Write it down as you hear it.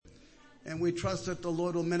And we trust that the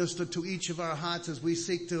Lord will minister to each of our hearts as we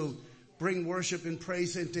seek to bring worship and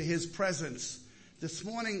praise into His presence.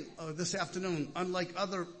 This afternoon, unlike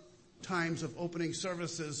other times of opening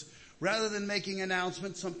services, rather than making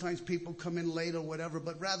announcements, sometimes people come in late or whatever,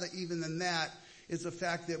 but rather even than that is the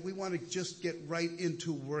fact that we want to just get right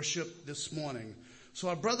into worship this morning. So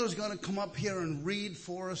our brother's going to come up here and read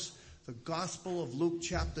for us the Gospel of Luke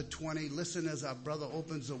chapter 20. Listen as our brother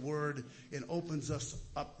opens the word and opens us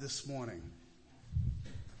up this morning.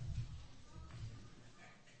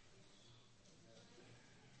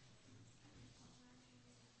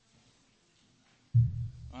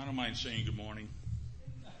 I don't mind saying good morning.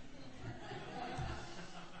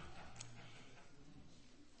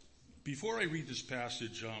 Before I read this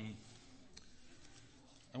passage,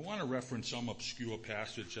 I want to reference some obscure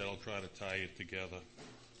passage that I'll try to tie it together.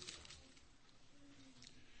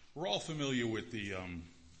 We're all familiar with the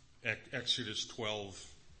Exodus 12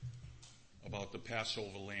 about the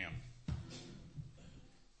Passover lamb.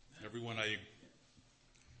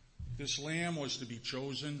 This lamb was to be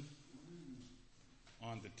chosen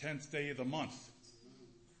on the 10th day of the month.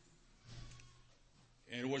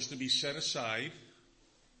 And it was to be set aside,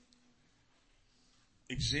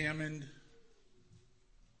 examined,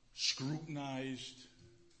 scrutinized,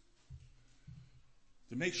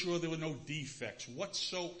 to make sure there were no defects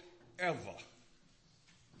whatsoever,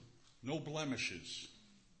 no blemishes,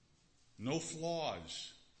 no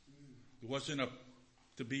flaws. There wasn't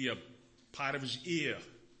to be a part of his ear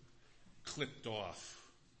clipped off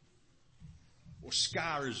or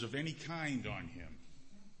scars of any kind on him.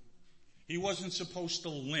 He wasn't supposed to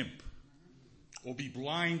limp or be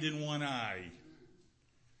blind in one eye.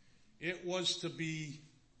 It was to be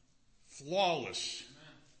flawless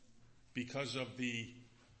because of the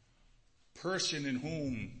person in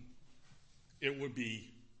whom it would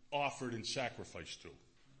be offered and sacrificed to,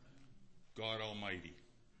 God Almighty.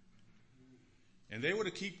 And they were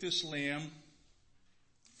to keep this lamb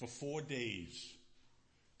for 4 days.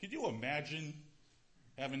 Could you imagine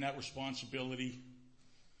having that responsibility?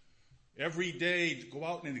 Every day to go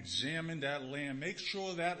out and examine that lamb, make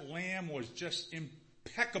sure that lamb was just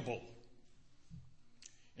impeccable.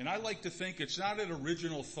 And I like to think it's not an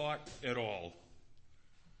original thought at all.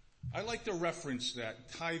 I like to reference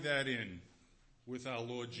that, tie that in with our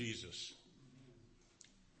Lord Jesus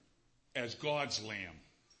as God's lamb.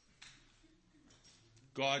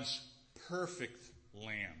 God's perfect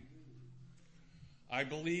lamb. I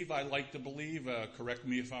like to believe, correct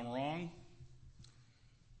me if I'm wrong,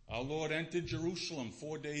 our Lord entered Jerusalem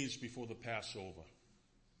 4 days before the Passover.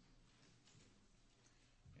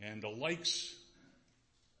 And the likes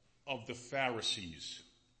of the Pharisees,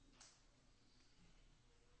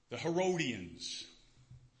 the Herodians,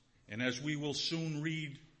 and as we will soon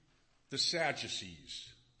read, the Sadducees,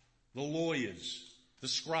 the lawyers, the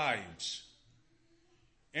scribes,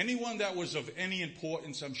 anyone that was of any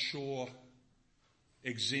importance, I'm sure,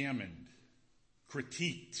 examined,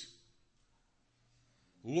 critiqued,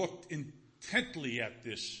 looked intently at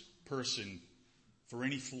this person for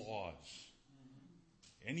any flaws,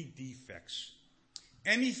 any defects,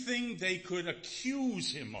 anything they could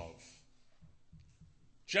accuse him of,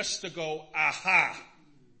 just to go, aha,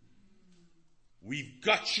 we've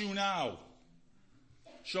got you now.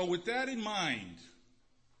 So with that in mind,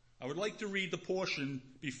 I would like to read the portion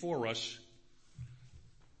before us,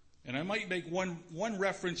 and I might make one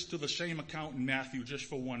reference to the same account in Matthew just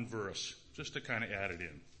for one verse, just to kind of add it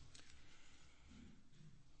in.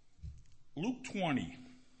 Luke 20.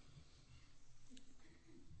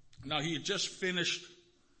 Now he had just finished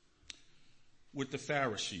with the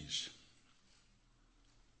Pharisees.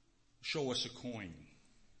 Show us a coin.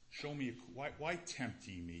 Show me why tempt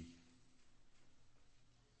ye me?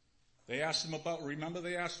 They asked him about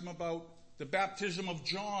the baptism of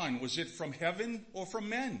John. Was it from heaven or from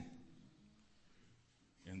men?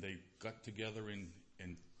 And they got together and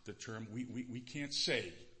determined, we can't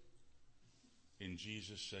say. And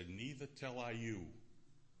Jesus said, neither tell I you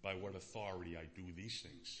by what authority I do these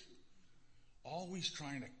things. Always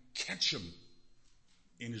trying to catch him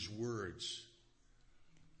in his words.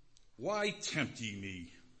 Why tempt ye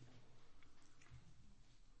me?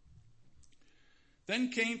 Then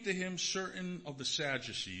came to him certain of the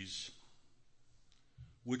Sadducees,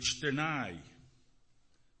 which deny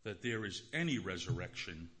that there is any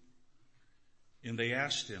resurrection. And they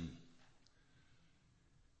asked him,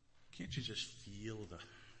 can't you just feel the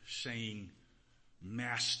saying,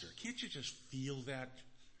 master? Can't you just feel that?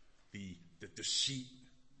 The deceit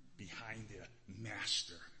behind the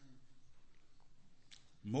master.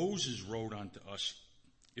 Moses wrote unto us,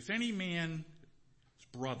 if any man's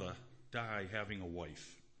brother die having a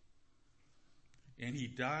wife, and he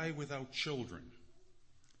died without children,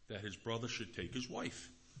 that his brother should take his wife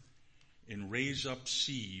and raise up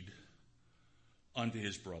seed unto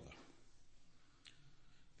his brother.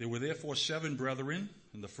 There were therefore 7 brethren,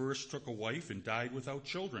 and the first took a wife and died without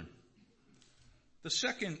children. The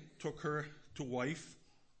second took her to wife,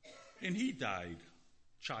 and he died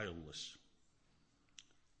childless.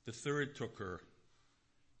 The third took her,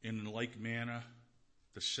 and in like manner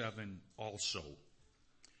the 7 also.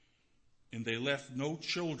 And they left no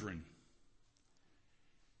children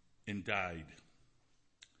and died.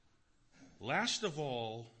 Last of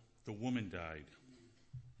all, the woman died.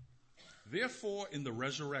 Therefore, in the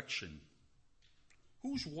resurrection,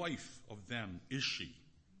 whose wife of them is she?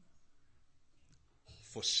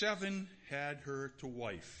 For 7 had her to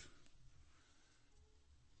wife.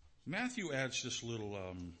 Matthew adds this little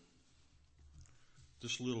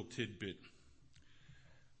tidbit.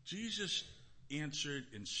 Jesus answered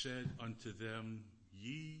and said unto them,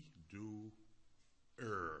 Ye do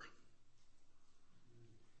err,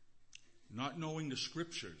 not knowing the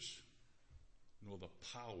scriptures, nor the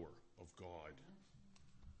power of God.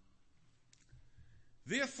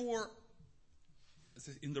 Therefore,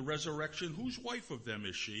 in the resurrection, whose wife of them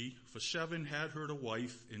is she? For 7 had her to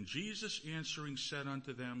wife, and Jesus answering said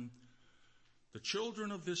unto them, The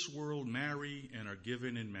children of this world marry and are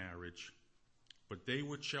given in marriage, but they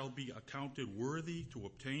which shall be accounted worthy to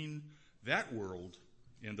obtain that world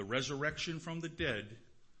and the resurrection from the dead,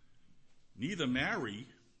 neither marry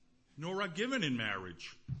nor are given in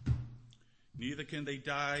marriage. Neither can they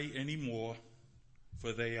die any more,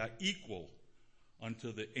 for they are equal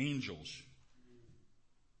unto the angels,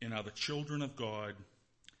 and are the children of God,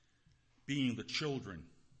 being the children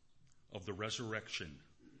of the resurrection.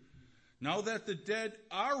 Now that the dead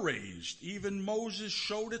are raised, even Moses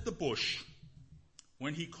showed at the bush,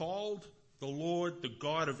 when he called the Lord the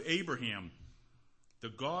God of Abraham, the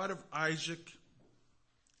God of Isaac,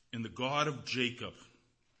 and the God of Jacob.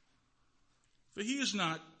 For he is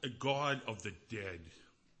not a God of the dead,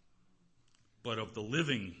 but of the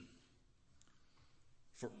living.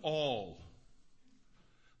 For all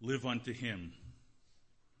live unto him.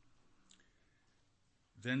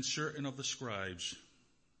 Then certain of the scribes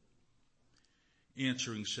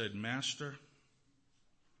answering said, Master,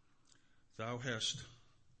 thou hast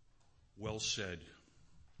well said.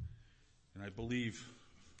 And I believe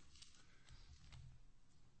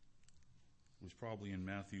it was probably in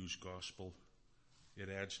Matthew's gospel. It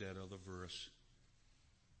adds that other verse.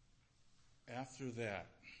 After that,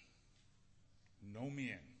 no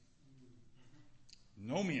man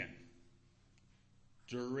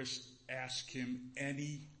durst ask him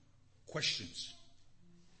any questions.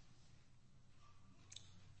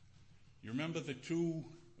 You remember the 2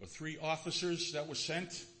 or 3 officers that were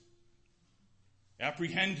sent?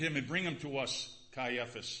 Apprehend him and bring him to us,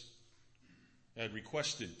 Caiaphas had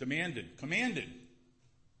requested, demanded, commanded.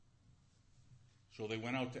 So they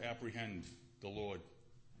went out to apprehend the Lord.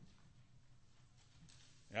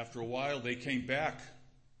 After a while, they came back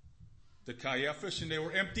to Caiaphas, and they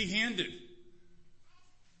were empty-handed.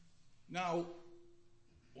 Now,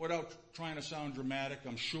 without trying to sound dramatic,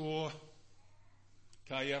 I'm sure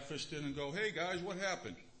Caiaphas didn't go, Hey guys, what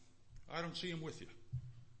happened? I don't see him with you.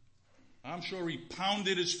 I'm sure he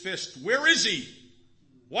pounded his fist. Where is he?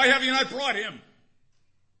 Why have you not brought him?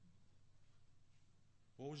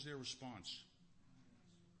 What was their response?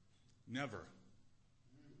 Never.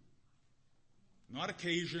 Not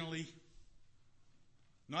occasionally.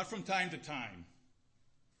 Not from time to time.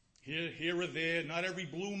 Here or there, not every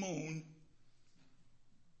blue moon.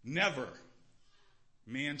 Never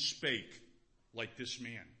man spake like this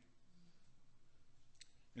man.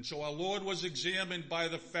 And so our Lord was examined by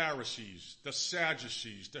the Pharisees, the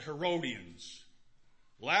Sadducees, the Herodians.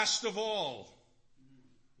 Last of all,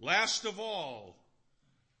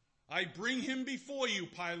 I bring him before you,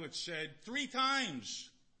 Pilate said, 3 times,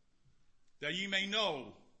 that ye may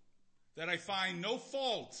know that I find no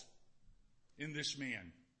fault in this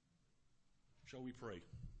man. Shall we pray?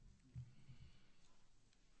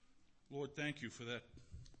 Lord, thank you for that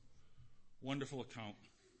wonderful account.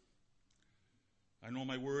 I know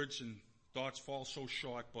my words and thoughts fall so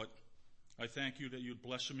short, but I thank you that you'd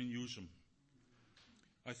bless them and use them.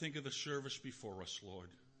 I think of the service before us, Lord.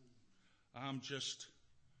 I'm just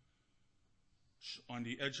on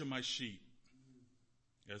the edge of my seat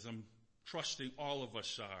as I'm trusting all of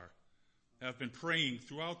us have been praying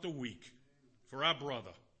throughout the week for our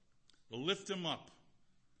brother. To lift him up.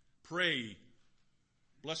 Pray,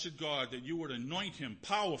 blessed God, that you would anoint him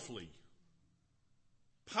powerfully,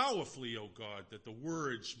 oh God, that the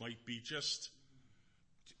words might be just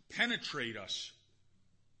penetrate us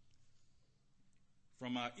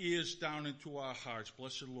from our ears down into our hearts,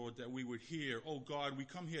 blessed Lord, that we would hear. Oh God, we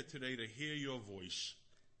come here today to hear your voice.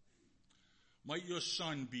 Might your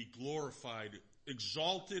Son be glorified,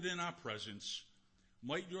 exalted in our presence.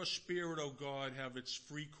 Might your Spirit, oh God, have its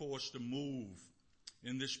free course to move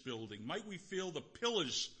in this building. Might we feel the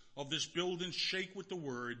pillars of this building shake with the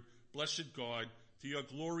word, blessed God, to your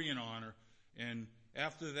glory and honor. And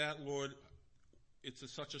after that, Lord,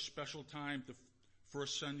 it's such a special time, the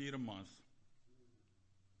first Sunday of the month,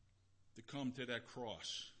 to come to that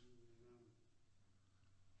cross.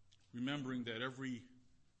 Remembering that every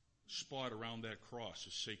spot around that cross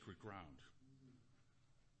is sacred ground.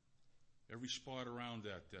 Every spot around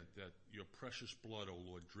that your precious blood, O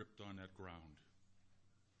Lord, dripped on that ground.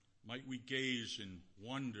 Might we gaze in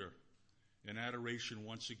wonder and adoration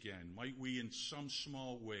once again. Might we in some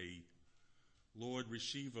small way, Lord,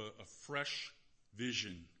 receive a fresh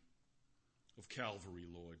vision of Calvary,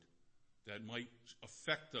 Lord, that might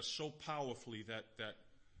affect us so powerfully that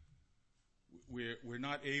we're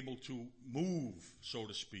not able to move, so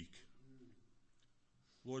to speak.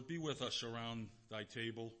 Lord, be with us around thy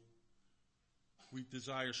table. We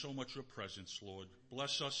desire so much your presence, Lord.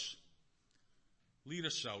 Bless us. Lead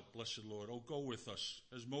us out, blessed Lord. Oh, go with us.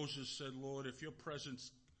 As Moses said, Lord, if your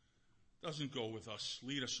presence doesn't go with us,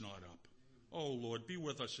 lead us not up. Oh, Lord, be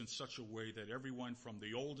with us in such a way that everyone from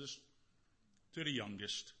the oldest to the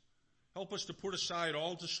youngest, help us to put aside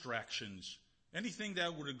all distractions, anything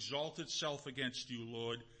that would exalt itself against you,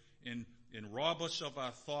 Lord, and rob us of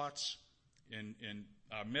our thoughts and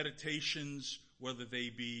our meditations, whether they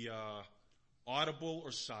be audible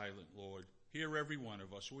or silent, Lord. Hear every one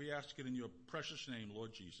of us. We ask it in your precious name,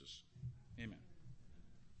 Lord Jesus. Amen.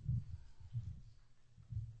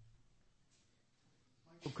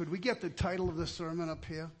 Could we get the title of the sermon up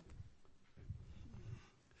here?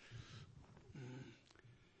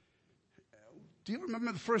 Do you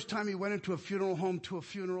remember the first time you went into a funeral home to a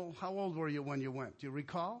funeral? How old were you when you went? Do you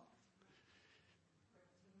recall?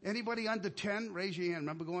 Anybody under 10? Raise your hand.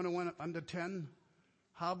 Remember going to one under 10?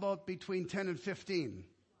 How about between 10 and 15?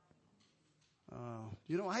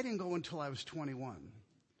 I didn't go until I was 21.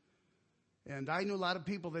 And I knew a lot of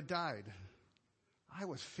people that died. I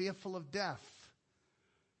was fearful of death.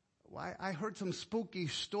 I heard some spooky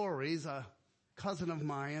stories. A cousin of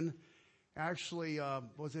mine actually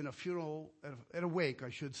was in a funeral, at a wake,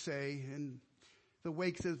 I should say. And the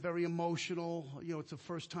wake is very emotional. It's the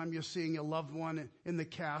first time you're seeing your loved one in the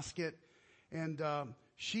casket. And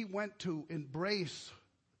she went to embrace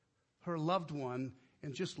her loved one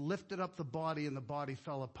and just lifted up the body, and the body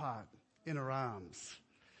fell apart in her arms.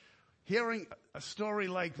 Hearing a story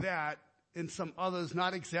like that, and some others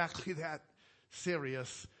not exactly that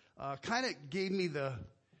serious, kind of gave me the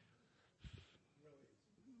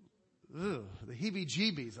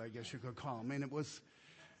heebie-jeebies, I guess you could call them. I mean,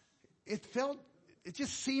 it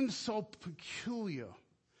just seemed so peculiar.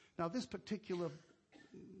 Now, this particular,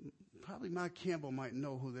 probably Mark Campbell might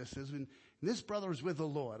know who this is. And this brother is with the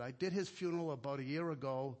Lord. I did his funeral about a year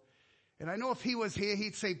ago. And I know if he was here,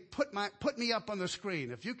 he'd say, put me up on the screen.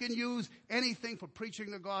 If you can use anything for preaching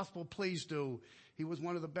the gospel, please do. He was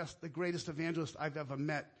one of the greatest evangelists I've ever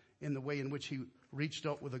met in the way in which he reached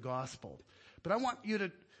out with the gospel. But I want you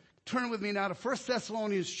to turn with me now to 1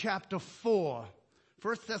 Thessalonians chapter 4.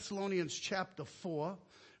 1 Thessalonians chapter 4.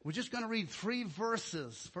 We're just going to read 3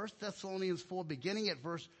 verses. 1 Thessalonians 4, beginning at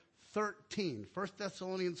verse 13. 1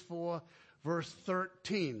 Thessalonians 4, verse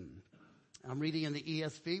 13. I'm reading in the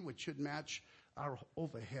ESV, which should match our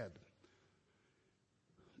overhead.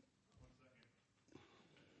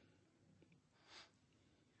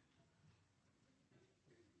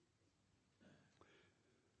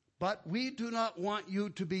 But we do not want you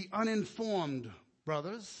to be uninformed,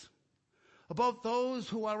 brothers, about those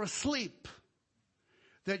who are asleep,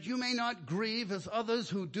 that you may not grieve as others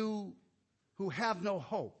who have no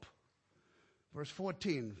hope. Verse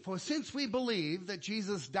 14, for since we believe that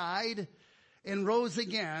Jesus died and rose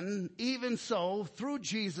again, even so, through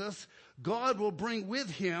Jesus, God will bring with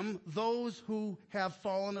him those who have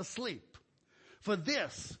fallen asleep. For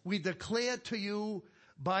this we declare to you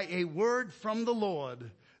by a word from the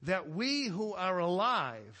Lord, that we who are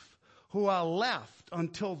alive, who are left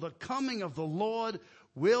until the coming of the Lord,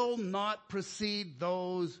 will not precede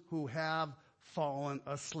those who have fallen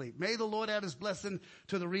asleep. May the Lord add his blessing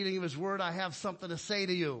to the reading of his word. I have something to say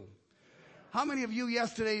to you. How many of you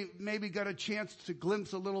yesterday maybe got a chance to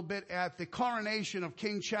glimpse a little bit at the coronation of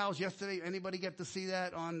King Charles yesterday? Anybody get to see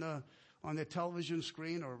that on the television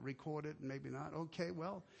screen or record it? Maybe not. Okay,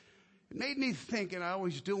 well, it made me think, and I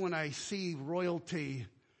always do when I see royalty,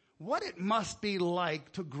 what it must be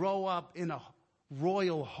like to grow up in a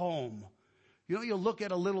royal home. You know, you look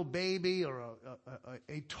at a little baby or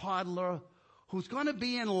a toddler who's going to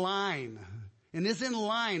be in line, and is in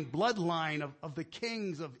line, bloodline of the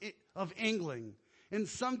kings of England, and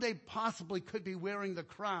someday possibly could be wearing the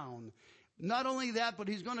crown. Not only that, but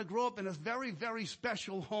he's going to grow up in a very, very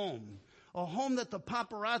special home. A home that the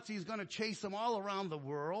paparazzi is going to chase him all around the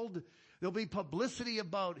world. There'll be publicity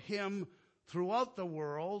about him throughout the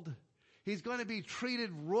world. He's going to be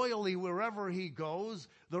treated royally wherever he goes.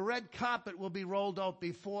 The red carpet will be rolled out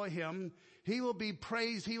before him. He will be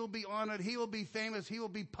praised. He will be honored. He will be famous. He will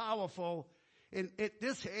be powerful. And at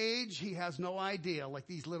this age, he has no idea, like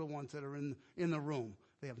these little ones that are in the room.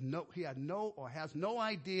 He has no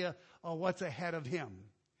idea of what's ahead of him.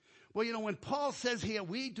 Well, you know, when Paul says here,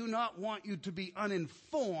 we do not want you to be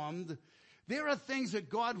uninformed, there are things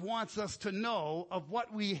that God wants us to know of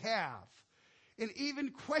what we have. And even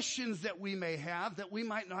questions that we may have that we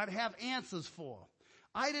might not have answers for.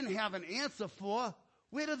 I didn't have an answer for,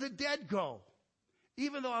 where do the dead go?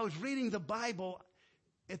 Even though I was reading the Bible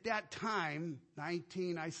at that time,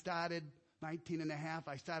 19 and a half,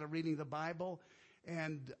 I started reading the Bible,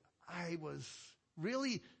 and I was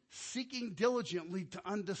really seeking diligently to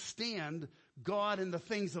understand God and the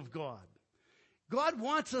things of God. God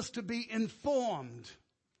wants us to be informed.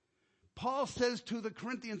 Paul says to the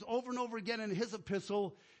Corinthians over and over again in his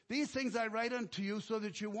epistle, these things I write unto you so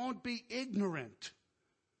that you won't be ignorant,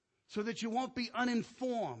 so that you won't be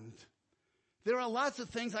uninformed. There are lots of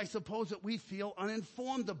things, I suppose, that we feel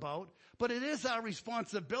uninformed about, but it is our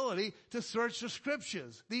responsibility to search the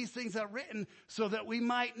scriptures. These things are written so that we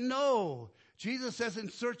might know. Jesus says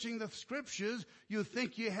in searching the scriptures, you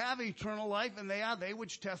think you have eternal life, and they are they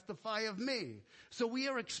which testify of me. So we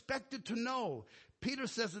are expected to know. Peter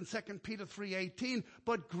says in 2 Peter 3:18,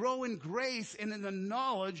 but grow in grace and in the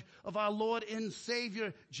knowledge of our Lord and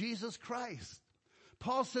Savior, Jesus Christ.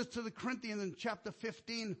 Paul says to the Corinthians in chapter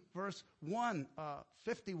 15, verse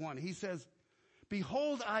 51, he says,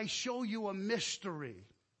 behold, I show you a mystery,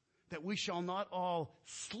 that we shall not all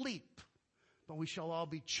sleep, but we shall all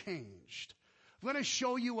be changed. I'm going to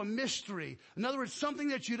show you a mystery. In other words, something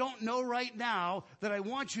that you don't know right now that I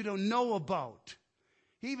want you to know about.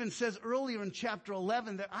 He even says earlier in chapter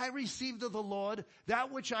 11 that I received of the Lord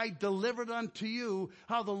that which I delivered unto you,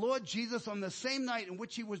 how the Lord Jesus on the same night in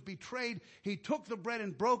which he was betrayed, he took the bread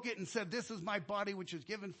and broke it and said, this is my body which is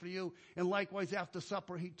given for you. And likewise after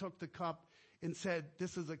supper he took the cup and said,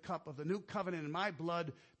 this is a cup of the new covenant in my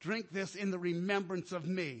blood. Drink this in the remembrance of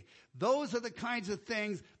me. Those are the kinds of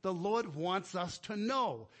things the Lord wants us to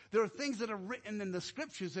know. There are things that are written in the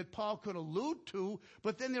scriptures that Paul could allude to,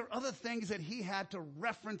 but then there are other things that he had to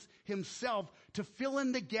reference himself to fill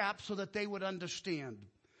in the gaps so that they would understand.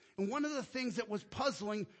 And one of the things that was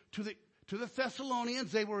puzzling to the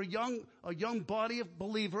Thessalonians, they were a young body of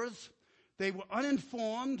believers. They were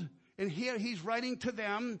uninformed, and here he's writing to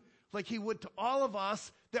them like he would to all of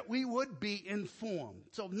us, that we would be informed.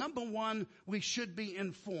 So number one, we should be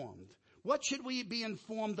informed. What should we be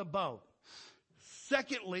informed about?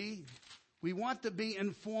 Secondly, we want to be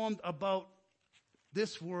informed about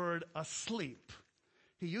this word asleep.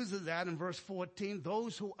 He uses that in verse 14,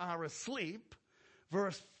 those who are asleep.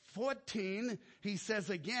 Verse 14, he says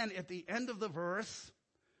again at the end of the verse,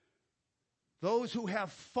 those who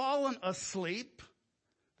have fallen asleep.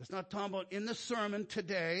 That's not talking about in the sermon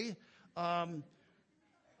today. The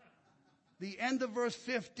end of verse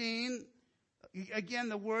 15, again,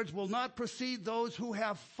 the words will not precede those who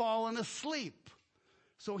have fallen asleep.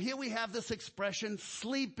 So here we have this expression,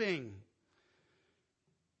 sleeping.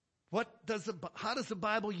 How does the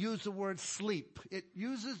Bible use the word sleep? It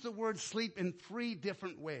uses the word sleep in three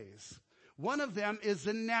different ways. One of them is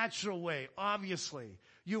the natural way, obviously.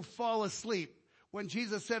 You fall asleep. When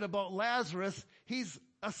Jesus said about Lazarus, he's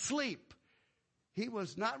asleep. He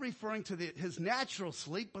was not referring to his natural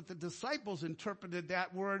sleep, but the disciples interpreted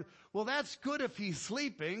that word, well, that's good if he's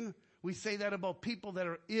sleeping. We say that about people that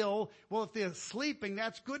are ill. Well, if they're sleeping,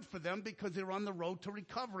 that's good for them because they're on the road to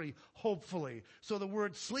recovery, hopefully. So the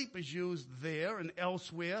word sleep is used there and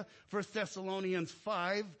elsewhere. 1 Thessalonians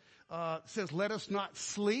 5 says, let us not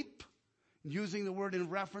sleep, using the word in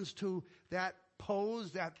reference to that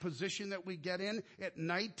pose, that position that we get in at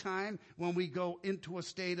nighttime when we go into a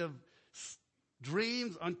state of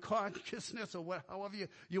dreams, unconsciousness, or however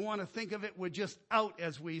you want to think of it. We're just out,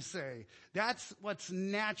 as we say. That's what's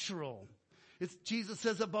natural. Jesus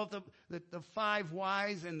says about the 5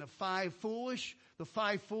 wise and the 5 foolish. The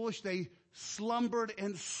 5 foolish, they slumbered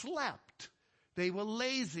and slept. They were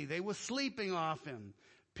lazy. They were sleeping often.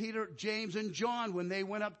 Peter, James, and John, when they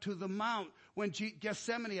went up to the mount,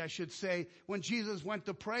 Gethsemane, I should say, when Jesus went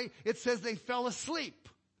to pray, it says they fell asleep.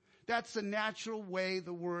 That's the natural way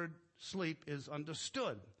the word sleep is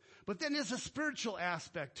understood. But then there's a spiritual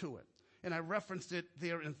aspect to it. And I referenced it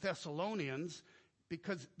there in Thessalonians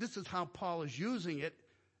because this is how Paul is using it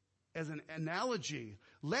as an analogy.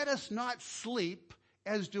 Let us not sleep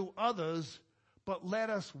as do others, but let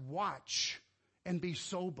us watch and be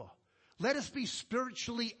sober. Let us be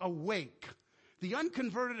spiritually awake. The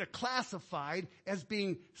unconverted are classified as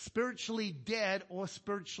being spiritually dead or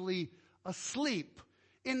spiritually asleep.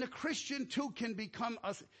 And the Christian too can become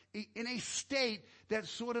in a state that's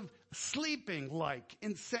sort of sleeping-like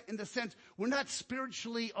in the sense we're not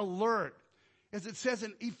spiritually alert. As it says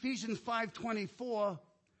in Ephesians 5:24,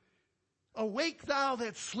 awake thou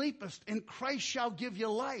that sleepest, and Christ shall give you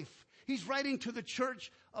life. He's writing to the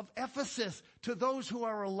church of Ephesus, to those who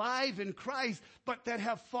are alive in Christ, but that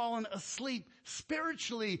have fallen asleep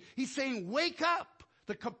spiritually. He's saying, wake up.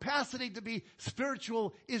 The capacity to be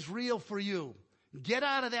spiritual is real for you. Get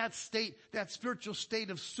out of that state, that spiritual state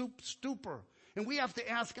of stupor. And we have to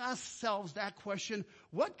ask ourselves that question,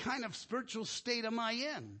 what kind of spiritual state am I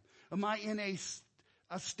in? Am I in a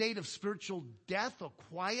state of spiritual death or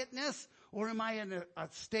quietness? Or am I in a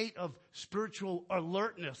state of spiritual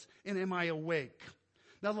alertness? And am I awake?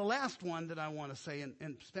 Now, the last one that I want to say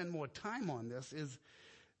and spend more time on this is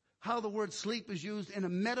how the word sleep is used in a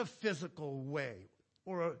metaphysical way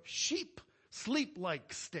or a sheep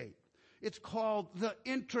sleep-like state. It's called the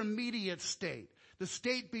intermediate state, the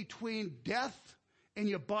state between death and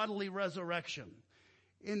your bodily resurrection.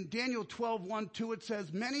 In Daniel 12:1-2, it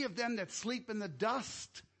says, many of them that sleep in the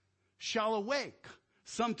dust shall awake,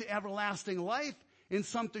 some to everlasting life, and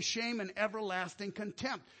some to shame and everlasting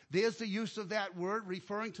contempt. There's the use of that word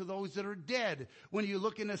referring to those that are dead. When you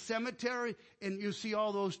look in a cemetery and you see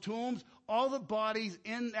all those tombs, all the bodies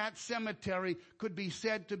in that cemetery could be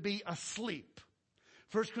said to be asleep.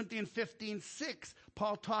 1 Corinthians 15:6,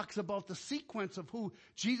 Paul talks about the sequence of who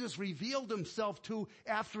Jesus revealed himself to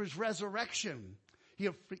after his resurrection. He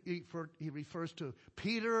refers to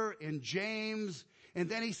Peter and James, and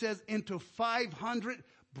then he says into 500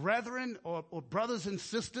 brethren or brothers and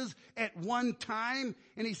sisters at one time,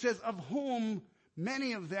 and he says of whom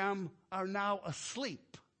many of them are now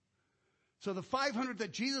asleep. So the 500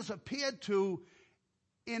 that Jesus appeared to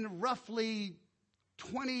in roughly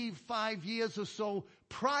 25 years or so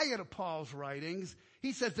prior to Paul's writings,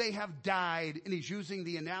 he says they have died, and he's using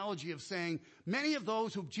the analogy of saying many of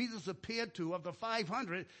those who Jesus appeared to, of the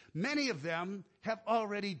 500, many of them have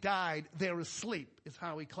already died. They're asleep, is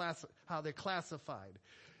how they're classified.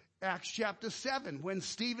 Acts chapter 7, when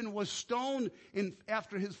Stephen was stoned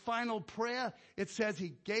after his final prayer, it says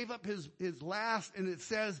he gave up his last, and it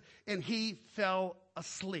says, and he fell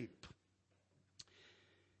asleep.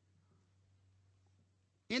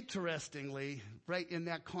 Interestingly, right in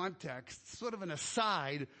that context, sort of an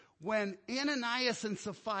aside, when Ananias and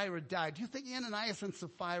Sapphira died, do you think Ananias and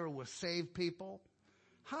Sapphira were saved people?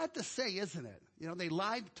 Hard to say, isn't it? You know, they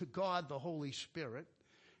lied to God, the Holy Spirit.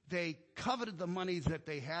 They coveted the monies that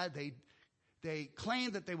they had. They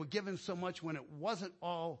claimed that they were given so much when it wasn't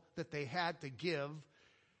all that they had to give.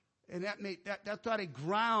 And that thought a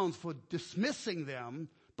grounds for dismissing them.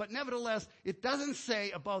 But nevertheless, it doesn't say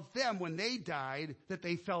about them when they died that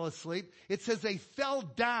they fell asleep. It says they fell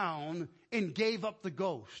down and gave up the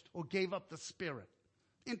ghost or gave up the spirit.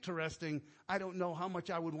 Interesting. I don't know how much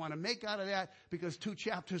I would want to make out of that, because 2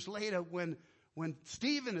 chapters later, when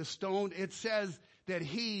Stephen is stoned, it says that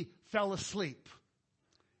he fell asleep.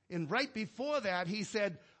 And right before that, he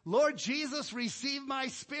said, Lord Jesus, receive my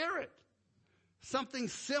spirit. Something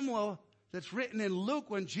similar that's written in Luke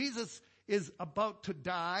when Jesus is about to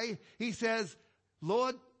die. He says,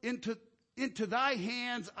 Lord, into thy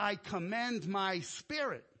hands I commend my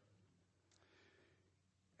spirit.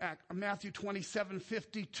 Matthew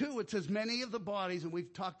 27:52, it says, many of the bodies, and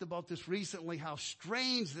we've talked about this recently, how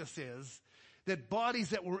strange this is, that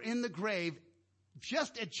bodies that were in the grave,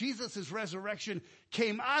 just at Jesus' resurrection,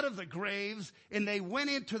 came out of the graves and they went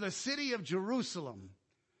into the city of Jerusalem.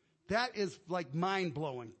 That is like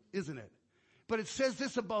mind-blowing, isn't it? But it says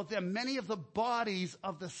this about them, many of the bodies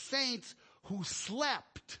of the saints who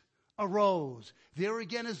slept arose. There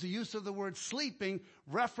again is the use of the word sleeping,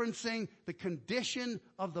 referencing the condition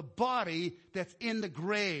of the body that's in the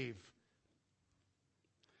grave.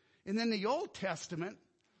 And then the Old Testament,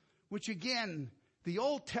 which again, the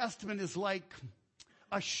Old Testament is like,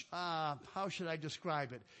 how should I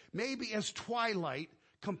describe it? Maybe as twilight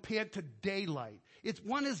compared to daylight.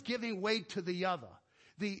 One is giving way to the other.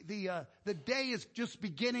 The day is just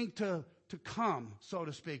beginning to come, so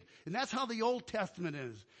to speak. And that's how the Old Testament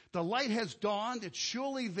is. The light has dawned. It's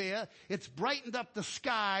surely there. It's brightened up the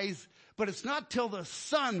skies, But it's not till the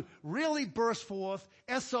Son really bursts forth,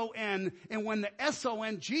 S-O-N, and when the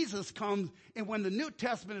S-O-N, Jesus comes, and when the New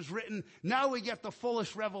Testament is written, now we get the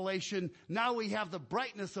fullest revelation. Now we have the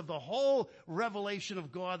brightness of the whole revelation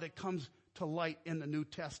of God that comes to light in the New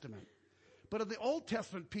Testament. But of the Old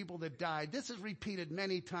Testament people that died, this is repeated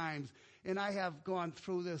many times, and I have gone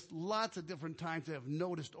through this lots of different times. I have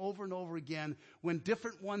noticed over and over again, when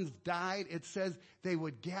different ones died, it says they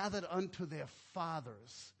would gather unto their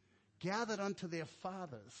fathers. Gathered unto their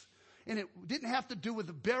fathers. And it didn't have to do with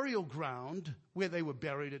the burial ground where they were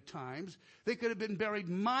buried at times. They could have been buried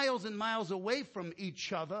miles and miles away from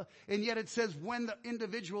each other. And yet it says when the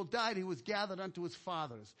individual died, he was gathered unto his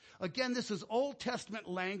fathers. Again, this is Old Testament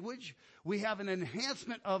language. We have an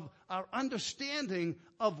enhancement of our understanding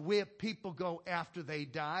of where people go after they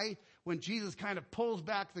die. When Jesus kind of pulls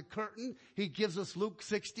back the curtain, he gives us Luke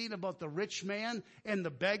 16 about the rich man and the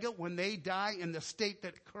beggar when they die in the state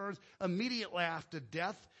that occurs immediately after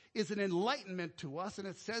death is an enlightenment to us. And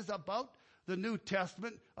it says about the New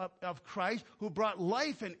Testament of Christ who brought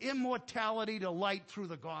life and immortality to light through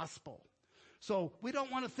the gospel. So we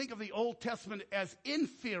don't want to think of the Old Testament as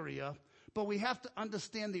inferior, but we have to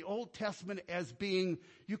understand the Old Testament as being,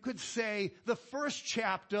 you could say, the first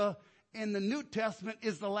chapter, and the New Testament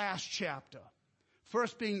is the last chapter.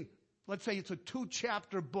 First being, let's say it's a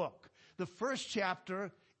 2-chapter book. The first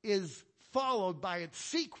chapter is followed by its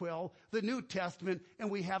sequel, the New Testament, and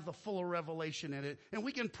we have the fuller revelation in it. And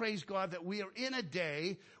we can praise God that we are in a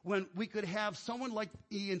day when we could have someone like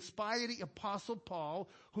the inspired Apostle Paul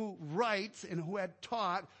who writes and who had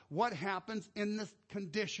taught what happens in this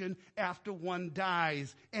condition after one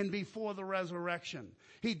dies and before the resurrection.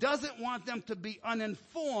 He doesn't want them to be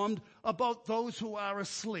uninformed about those who are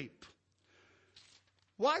asleep.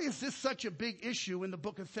 Why is this such a big issue in the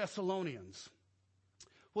book of Thessalonians?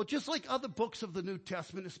 Well, just like other books of the New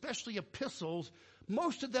Testament, especially epistles,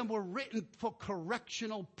 most of them were written for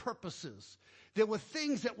correctional purposes. There were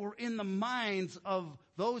things that were in the minds of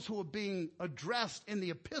those who were being addressed in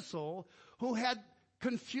the epistle who had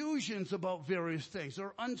confusions about various things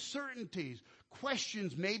or uncertainties,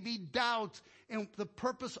 questions, maybe doubts. And the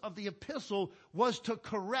purpose of the epistle was to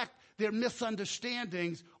correct their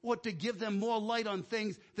misunderstandings or to give them more light on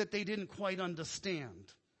things that they didn't quite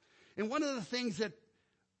understand. And one of the things that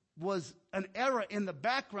was an error in the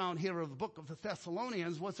background here of the book of the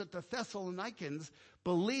Thessalonians was that the Thessalonians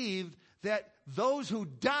believed that those who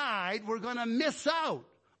died were going to miss out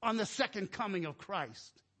on the second coming of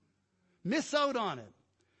Christ. Miss out on it.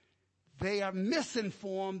 They are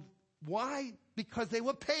misinformed. Why? Because they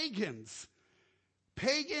were pagans.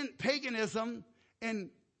 Paganism and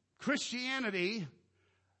Christianity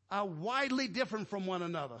are widely different from one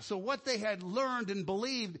another. So what they had learned and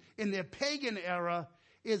believed in their pagan era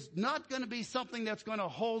is not going to be something that's going to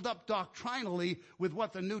hold up doctrinally with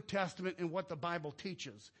what the New Testament and what the Bible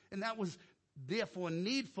teaches. And that was therefore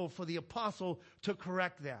needful for the apostle to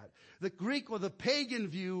correct that. The Greek or the pagan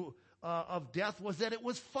view of death was that it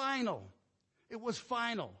was final. It was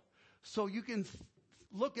final. So you can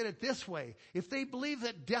look at it this way. If they believed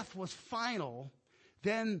that death was final,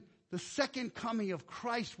 then the second coming of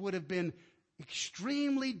Christ would have been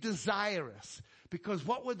extremely desirous. Because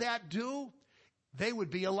what would that do? They would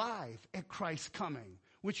be alive at Christ's coming,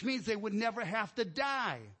 which means they would never have to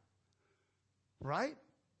die. Right?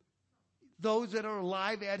 Those that are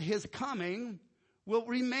alive at his coming will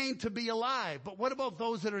remain to be alive. But what about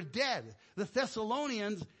those that are dead? The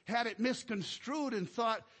Thessalonians had it misconstrued and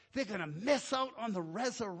thought they're going to miss out on the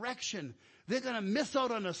resurrection. They're going to miss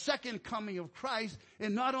out on the second coming of Christ.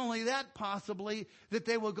 And not only that, possibly, that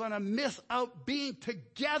they were going to miss out being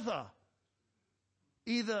together,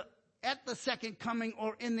 either at the second coming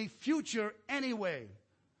or in the future anyway.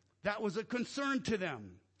 That was a concern to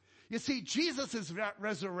them. You see, Jesus'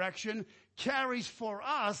 resurrection carries for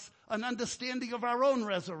us an understanding of our own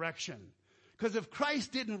resurrection. Because if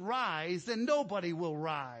Christ didn't rise, then nobody will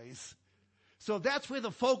rise. So that's where the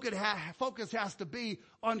focus has to be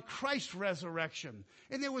on Christ's resurrection.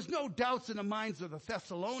 And there was no doubts in the minds of the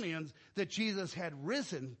Thessalonians that Jesus had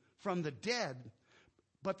risen from the dead.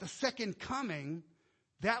 But the second coming,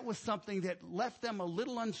 that was something that left them a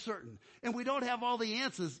little uncertain. And we don't have all the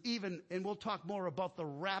answers even, and we'll talk more about the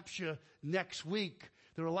rapture next week.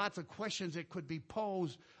 There are lots of questions that could be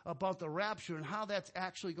posed about the rapture and how that's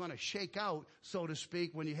actually going to shake out, so to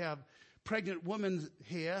speak, when you have pregnant women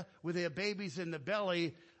here with their babies in the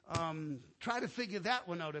belly. Try to figure that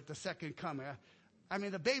one out at the second coming. I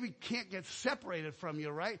mean, the baby can't get separated from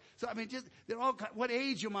you, right? So, I mean, they're all, what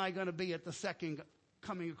age am I going to be at the second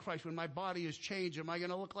coming of Christ, when my body is changed? Am I going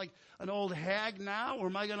to look like an old hag now, or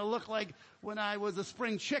am I going to look like when I was a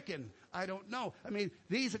spring chicken? I don't know. I mean,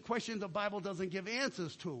 these are questions the Bible doesn't give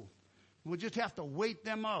answers to. We'll just have to wait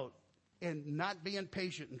them out and not be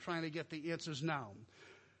impatient and trying to get the answers now.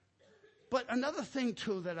 But another thing,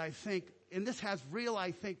 too, that I think, and this has real,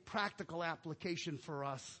 I think, practical application for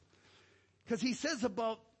us, because he says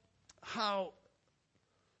about how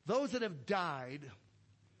those that have died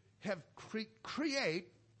have create,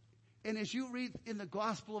 and as you read in the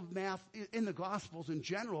Gospel of Matthew, in the Gospels in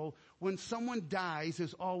general, when someone dies,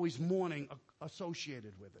 there's always mourning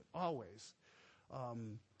associated with it. Always.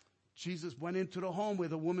 Jesus went into the home where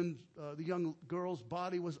the woman, the young girl's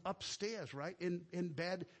body was upstairs, right? In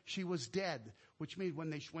bed, she was dead. Which means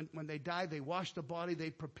when they die, they wash the body, they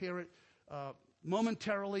prepare it,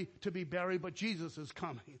 momentarily to be buried, but Jesus is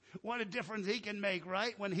coming. What a difference he can make,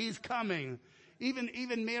 right? When he's coming.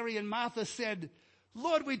 Even Mary and Martha said,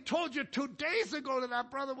 Lord, we told you 2 days ago that our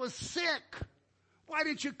brother was sick. Why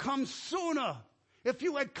didn't you come sooner? If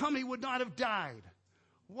you had come, he would not have died.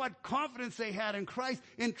 What confidence they had in Christ.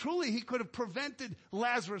 And truly, he could have prevented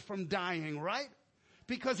Lazarus from dying, right?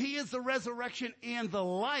 Because he is the resurrection and the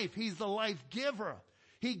life. He's the life giver.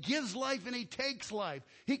 He gives life and he takes life.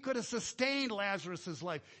 He could have sustained Lazarus'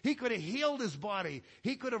 life. He could have healed his body.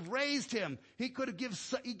 He could have raised him. He gives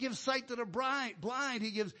sight to the blind.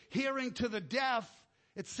 He gives hearing to the deaf,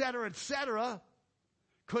 etc., etc.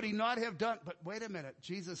 Could he not have done? But wait a minute.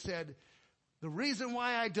 Jesus said, the reason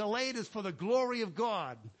why I delayed is for the glory of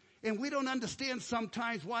God. And we don't understand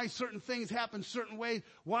sometimes why certain things happen certain ways,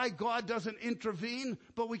 why God doesn't intervene,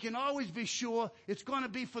 but we can always be sure it's going to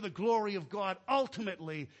be for the glory of God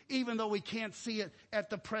ultimately, even though we can't see it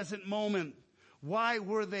at the present moment. Why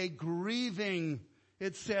were they grieving?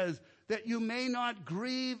 It says that you may not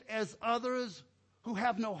grieve as others who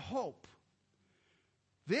have no hope.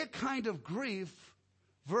 Their kind of grief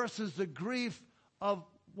versus the grief of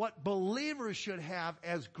what believers should have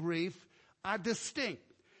as grief are distinct.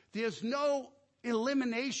 There's no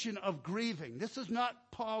elimination of grieving. This is not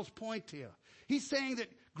Paul's point here. He's saying that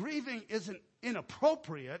grieving isn't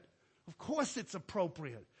inappropriate. Of course it's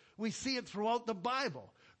appropriate. We see it throughout the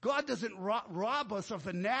Bible. God doesn't rob us of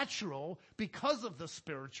the natural because of the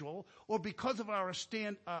spiritual or because of our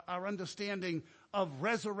understanding of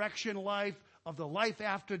resurrection life, of the life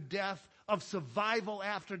after death, of survival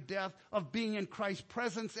after death, of being in Christ's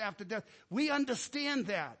presence after death. We understand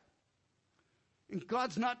that. And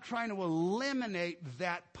God's not trying to eliminate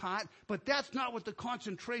that part, but that's not what the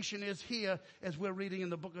concentration is here as we're reading in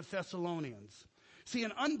the book of Thessalonians. See,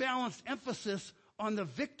 an unbalanced emphasis on the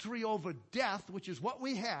victory over death, which is what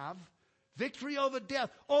we have. Victory over death.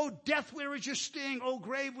 Oh, death, where is your sting? Oh,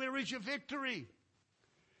 grave, where is your victory?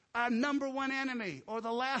 Our number one enemy, or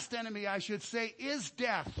the last enemy, I should say, is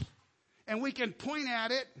death. And we can point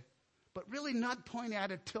at it, but really not point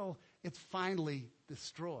at it till it's finally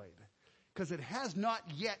destroyed. Because it has not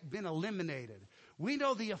yet been eliminated. We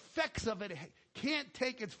know the effects of it can't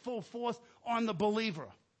take its full force on the believer.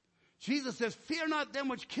 Jesus says, fear not them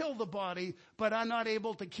which kill the body, but are not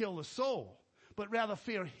able to kill the soul. But rather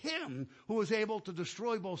fear him who is able to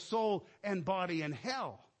destroy both soul and body in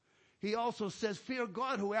hell. He also says, fear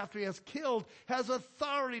God who after he has killed has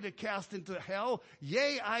authority to cast into hell.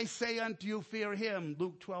 Yea, I say unto you, fear him.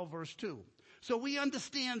 Luke 12 verse 2. So we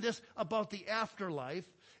understand this about the afterlife.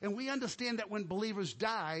 And we understand that when believers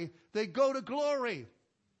die, they go to glory.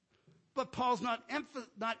 But Paul's not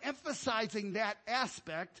emphasizing that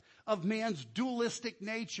aspect of man's dualistic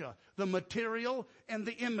nature, the material and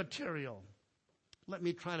the immaterial. Let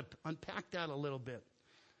me try to unpack that a little bit.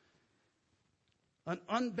 An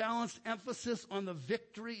unbalanced emphasis on the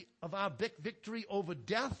victory of our victory over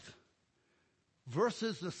death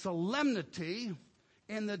versus the solemnity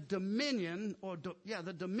and the dominion,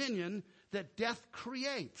 the dominion that death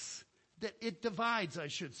creates, that it divides, I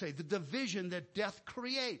should say, the division that death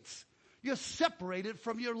creates. You're separated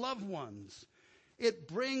from your loved ones.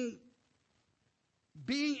 Being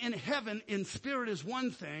in heaven in spirit is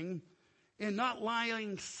one thing, and not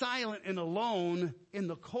lying silent and alone in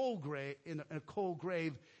a cold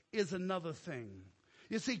grave is another thing.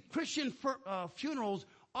 You see, Christian funerals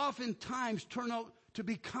oftentimes turn out to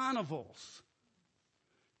be carnivals.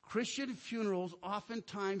 Christian funerals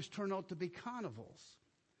oftentimes turn out to be carnivals.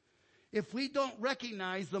 If we don't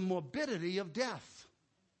recognize the morbidity of death,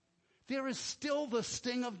 there is still the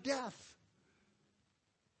sting of death.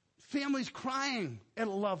 Families crying at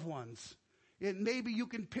loved ones. Maybe you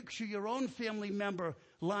can picture your own family member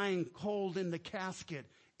lying cold in the casket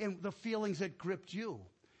and the feelings that gripped you.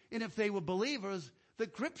 And if they were believers, the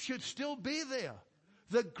grip should still be there.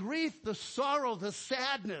 the grief, the sorrow, the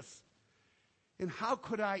sadness. And how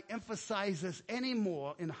could I emphasize this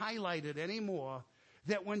anymore and highlight it anymore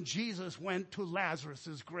that when Jesus went to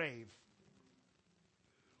Lazarus' grave?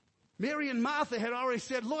 Mary and Martha had already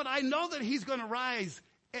said, Lord, I know that he's going to rise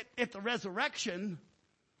at the resurrection.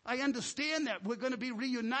 I understand that we're going to be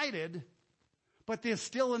reunited, but they're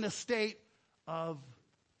still in a state of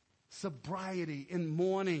sobriety and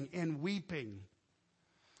mourning and weeping.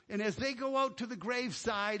 And as they go out to the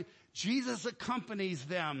graveside, Jesus accompanies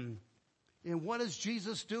them. And what does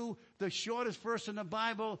Jesus do? The shortest verse in the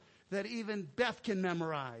Bible that even Beth can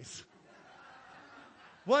memorize.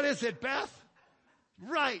 What is it, Beth?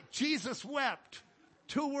 Right, Jesus wept.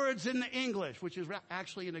 2 words in the English, which is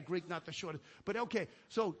actually in the Greek, not the shortest. But okay,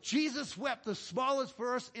 so Jesus wept, the smallest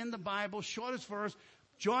verse in the Bible, shortest verse,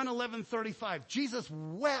 John 11:35. Jesus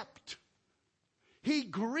wept. He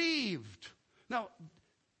grieved. Now,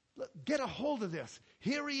 get a hold of this.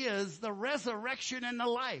 Here he is, the resurrection and the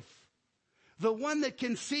life. The one that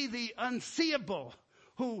can see the unseeable,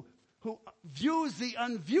 who views the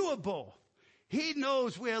unviewable. He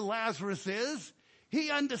knows where Lazarus is.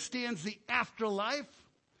 He understands the afterlife.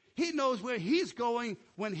 He knows where he's going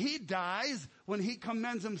when he dies, when he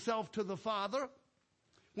commends himself to the Father.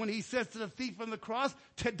 When he says to the thief on the cross,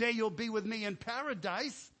 today you'll be with me in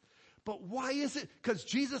paradise. But why is it? Because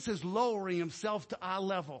Jesus is lowering himself to our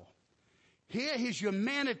level. Here his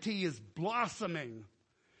humanity is blossoming.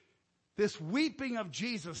 This weeping of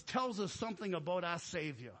Jesus tells us something about our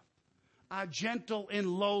Savior, our gentle and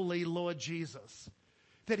lowly Lord Jesus.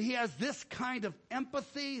 That he has this kind of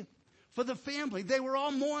empathy for the family. They were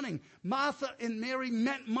all mourning. Martha and Mary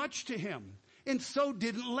meant much to him, and so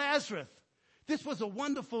didn't Lazarus. This was a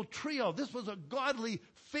wonderful trio. This was a godly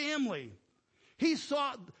family. He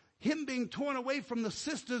saw him being torn away from the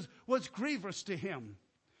sisters was grievous to him.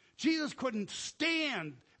 Jesus couldn't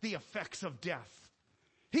stand the effects of death.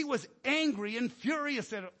 He was angry and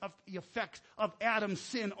furious at the effects of Adam's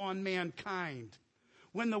sin on mankind.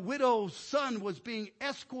 When the widow's son was being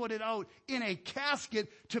escorted out in a casket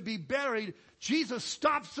to be buried, Jesus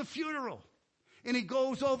stops the funeral. And he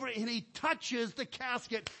goes over and he touches the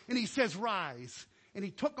casket and he says, rise. And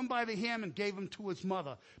he took him by the hand and gave him to his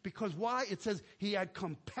mother. Because why? It says he had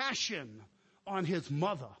compassion on his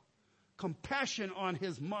mother. Compassion on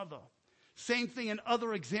his mother. Same thing in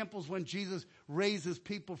other examples when Jesus raises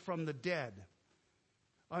people from the dead.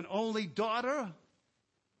 An only daughter,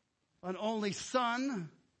 an only son,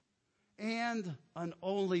 and an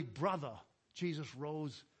only brother. Jesus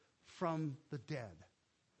rose from the dead.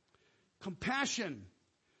 Compassion.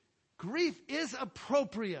 Grief is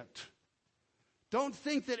appropriate. Don't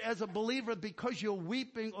think that as a believer, because you're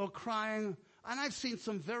weeping or crying, and I've seen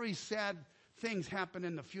some very sad things happen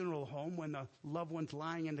in the funeral home when the loved one's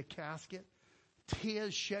lying in the casket.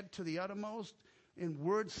 Tears shed to the uttermost, and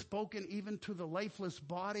words spoken even to the lifeless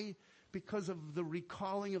body because of the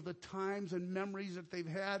recalling of the times and memories that they've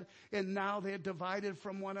had, and now they're divided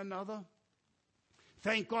from one another.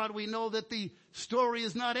 Thank God we know that the story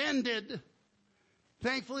is not ended.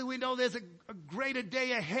 Thankfully we know there's a greater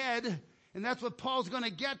day ahead, and that's what Paul's going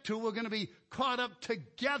to get to. We're going to be caught up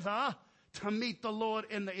together to meet the Lord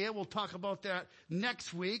in the air. We'll talk about that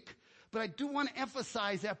next week. But I do want to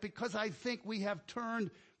emphasize that because I think we have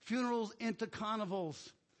turned funerals into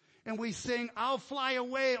carnivals. And we sing, I'll fly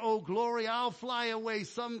away, oh glory, I'll fly away,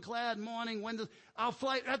 sun-clad morning windows. I'll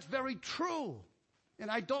fly. That's very true. And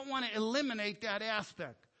I don't want to eliminate that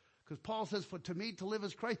aspect. Because Paul says, for to me to live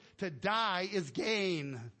is Christ, to die is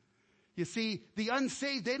gain. You see, the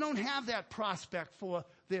unsaved, they don't have that prospect for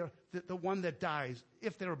the one that dies.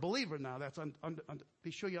 If they're a believer now, that's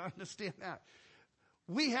be sure you understand that.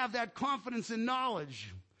 We have that confidence and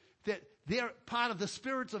knowledge that they're part of the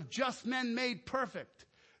spirits of just men made perfect.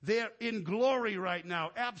 They're in glory right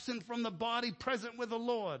now, absent from the body, present with the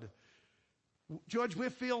Lord. George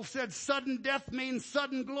Whitefield said, sudden death means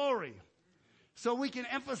sudden glory. So we can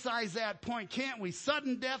emphasize that point, can't we?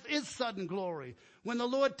 Sudden death is sudden glory. When the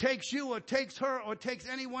Lord takes you or takes her or takes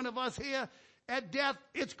any one of us here at death,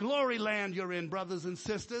 it's glory land you're in, brothers and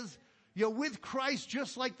sisters. You're with Christ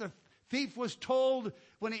just like the thief was told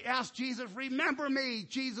when he asked Jesus, remember me,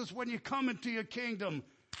 Jesus, when you come into your kingdom.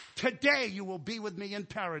 Today you will be with me in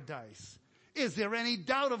paradise. Is there any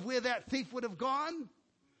doubt of where that thief would have gone?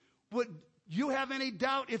 Would you have any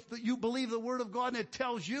doubt if you believe the word of God and it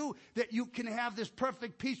tells you that you can have this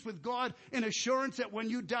perfect peace with God and assurance that when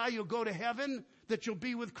you die you'll go to heaven, that you'll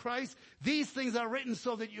be with Christ? These things are written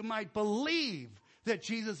so that you might believe that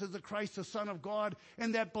Jesus is the Christ, the Son of God,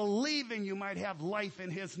 and that believing you might have life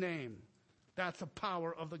in his name. That's the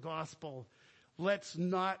power of the gospel. Let's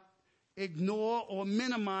not ignore or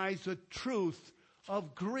minimize the truth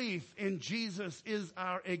of grief. And Jesus is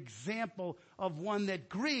our example of one that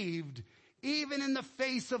grieved even in the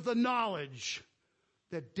face of the knowledge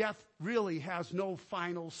that death really has no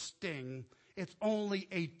final sting. It's only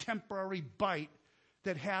a temporary bite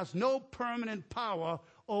that has no permanent power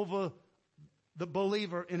over the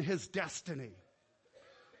believer in his destiny.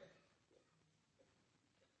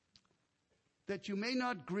 That you may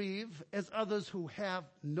not grieve as others who have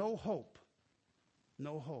no hope.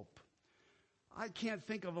 No hope. I can't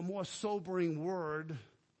think of a more sobering word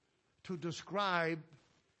to describe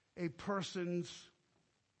a person's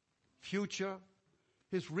future,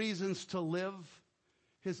 his reasons to live,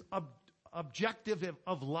 his objective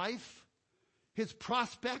of life, his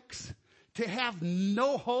prospects, to have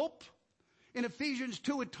no hope. In Ephesians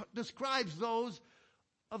 2, it describes those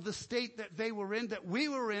of the state that they were in, that we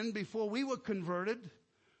were in before we were converted,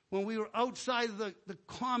 when we were outside of the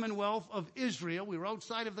commonwealth of Israel. We were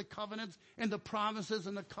outside of the covenants and the promises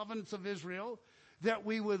and the covenants of Israel, that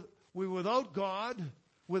we were without God,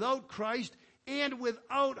 without Christ, and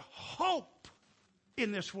without hope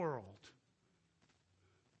in this world.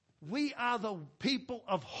 We are the people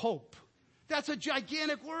of hope. That's a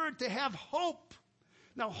gigantic word, to have hope.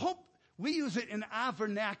 Now, hope, we use it in our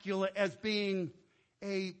vernacular as being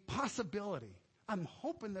a possibility. I'm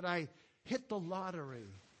hoping that I hit the lottery.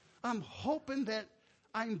 I'm hoping that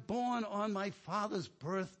I'm born on my father's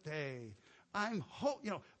birthday.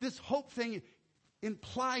 This hope thing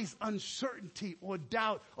implies uncertainty or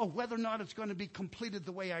doubt or whether or not it's going to be completed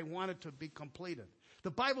the way I want it to be completed.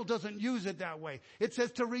 The Bible doesn't use it that way. It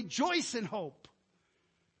says to rejoice in hope.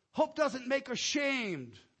 Hope doesn't make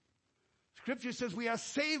ashamed. Scripture says we are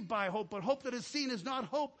saved by hope, but hope that is seen is not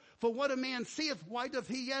hope. For what a man seeth, why doth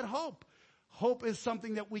he yet hope? Hope is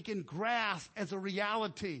something that we can grasp as a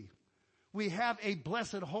reality. We have a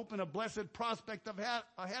blessed hope and a blessed prospect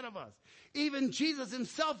ahead of us. Even Jesus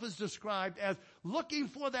himself is described as looking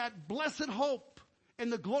for that blessed hope in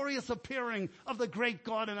the glorious appearing of the great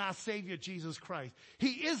God and our Savior, Jesus Christ.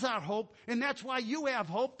 He is our hope, and that's why you have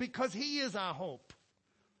hope, because he is our hope.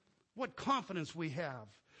 What confidence we have.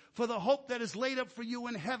 For the hope that is laid up for you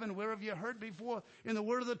in heaven, where have you heard before in the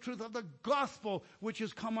word of the truth of the gospel, which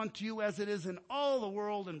is come unto you as it is in all the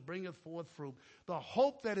world and bringeth forth fruit. The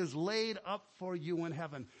hope that is laid up for you in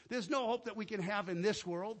heaven. There's no hope that we can have in this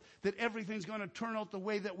world, that everything's going to turn out the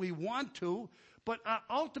way that we want to, but our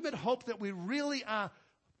ultimate hope that we really are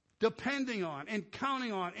depending on and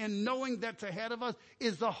counting on and knowing that's ahead of us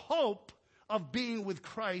is the hope of being with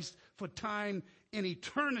Christ for time in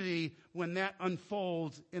eternity, when that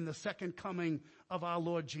unfolds in the second coming of our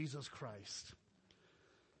Lord Jesus Christ.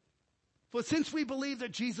 For since we believe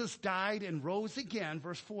that Jesus died and rose again,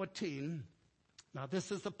 verse 14, now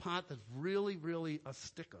this is the part that's really, really a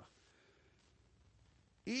sticker.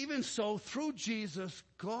 Even so, through Jesus,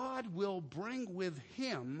 God will bring with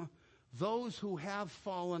him those who have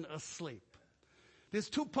fallen asleep. There's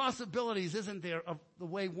two possibilities, isn't there, of the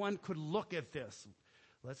way one could look at this.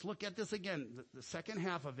 Let's look at this again. The second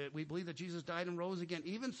half of it, we believe that Jesus died and rose again.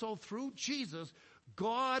 Even so, through Jesus,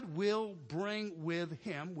 God will bring with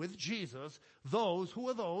him, with Jesus, those who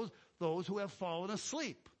have fallen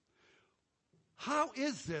asleep. How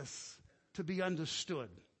is this to be understood?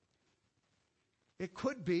 It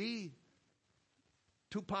could be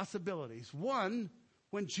two possibilities. One,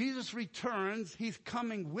 when Jesus returns, he's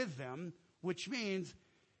coming with them, which means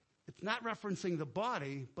it's not referencing the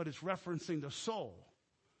body, but it's referencing the soul.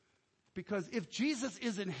 Because if Jesus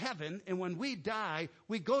is in heaven, and when we die,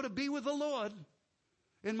 we go to be with the Lord.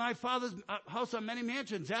 In my Father's house are many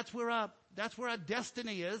mansions. That's where our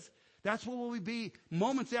destiny is. That's where we'll be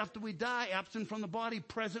moments after we die, absent from the body,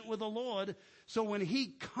 present with the Lord. So when he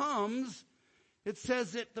comes, it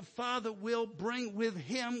says that the Father will bring with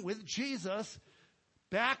him, with Jesus,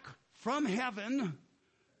 back from heaven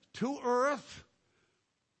to earth,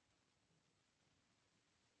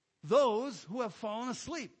 those who have fallen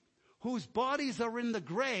asleep, whose bodies are in the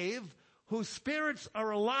grave, whose spirits are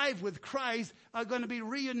alive with Christ, are going to be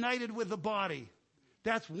reunited with the body.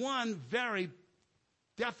 That's one very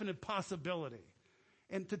definite possibility.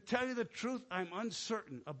 And to tell you the truth, I'm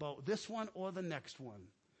uncertain about this one or the next one.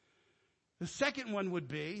 The second one would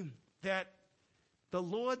be that the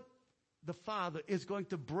Lord, the Father, is going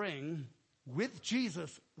to bring with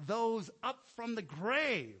Jesus those up from the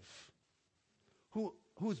grave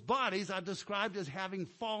whose bodies are described as having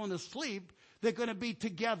fallen asleep. They're going to be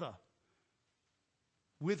together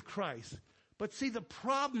with Christ. But see, the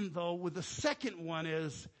problem, though, with the second one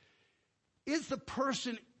is the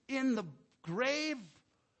person in the grave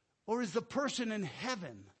or is the person in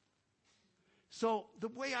heaven? So the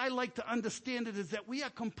way I like to understand it is that we are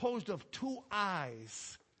composed of two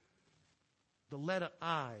I's. The letter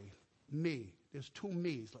I, me. There's two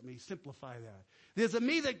me's. Let me simplify that. There's a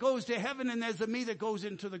me that goes to heaven and there's a me that goes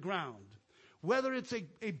into the ground. Whether it's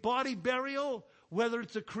a body burial, whether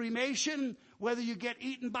it's a cremation, whether you get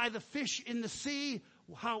eaten by the fish in the sea,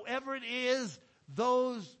 however it is,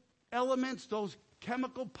 those elements, those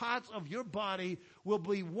chemical parts of your body will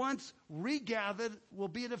be once regathered, will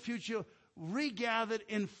be in the future regathered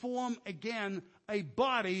and form again a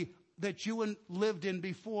body that you lived in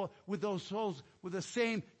before with those souls, with the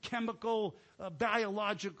same chemical,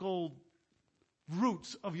 biological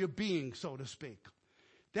roots of your being, so to speak.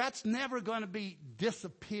 That's never going to be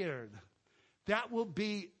disappeared. That will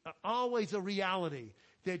be always a reality,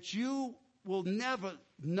 that you will never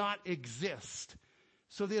not exist.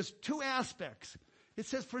 So there's two aspects. It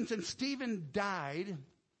says, for instance, Stephen died,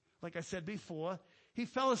 like I said before. He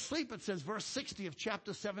fell asleep, it says, verse 60 of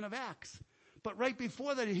chapter 7 of Acts. But right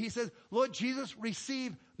before that, he says, Lord Jesus,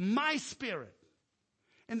 receive my spirit.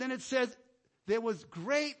 And then it says, there was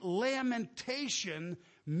great lamentation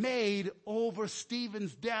made over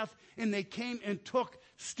Stephen's death, and they came and took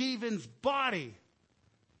Stephen's body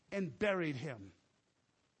and buried him.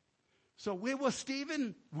 So where was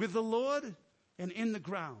Stephen? With the Lord and in the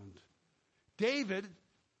ground. David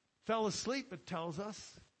fell asleep, it tells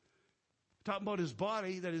us, talking about his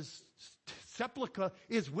body, that his sepulcher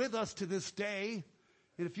is with us to this day.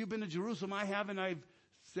 And if you've been to Jerusalem, I haven't.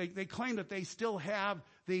 They claim that they still have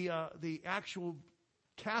the actual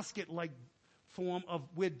casket-like form of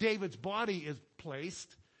where David's body is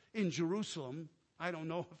placed in Jerusalem. I don't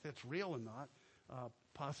know if it's real or not.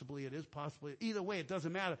 Possibly it is, possibly. Either way, it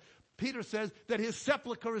doesn't matter. Peter says that his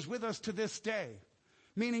sepulcher is with us to this day,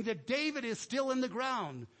 meaning that David is still in the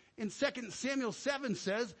ground. In 2 Samuel 7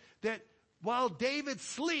 says that while David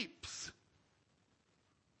sleeps,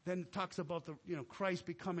 then it talks about Christ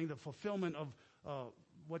becoming the fulfillment of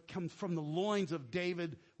what comes from the loins of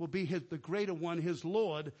David will be the greater one, his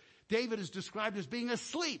Lord. David is described as being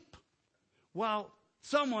asleep while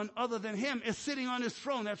someone other than him is sitting on his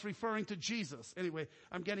throne. That's referring to Jesus. Anyway,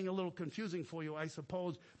 I'm getting a little confusing for you, I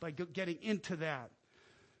suppose, by getting into that.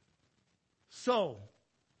 So,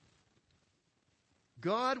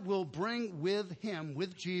 God will bring with him,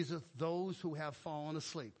 with Jesus, those who have fallen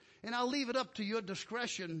asleep. And I'll leave it up to your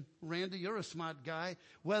discretion, Randy, you're a smart guy,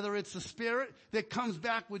 whether it's the spirit that comes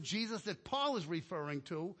back with Jesus that Paul is referring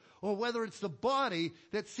to, or whether it's the body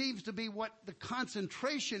that seems to be what the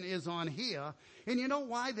concentration is on here. And you know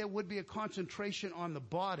why there would be a concentration on the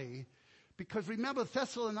body? Because remember,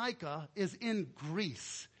 Thessalonica is in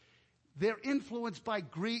Greece. They're influenced by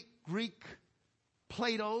Greek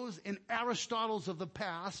Plato's and Aristotle's of the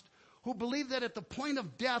past, who believed that at the point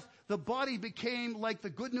of death, the body became like the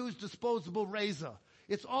Good News disposable razor.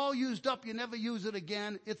 It's all used up, you never use it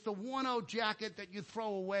again. It's the worn out jacket that you throw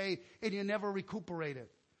away and you never recuperate it.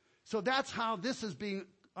 So that's how this is being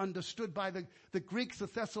understood by the Greeks, the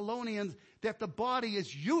Thessalonians, that the body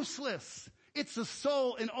is useless. It's the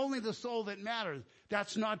soul and only the soul that matters.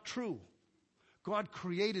 That's not true. God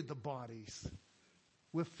created the bodies.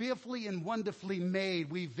 We're fearfully and wonderfully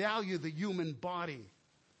made. We value the human body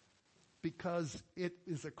because it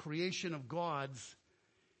is a creation of God's,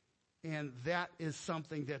 and that is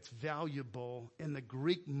something that's valuable. And the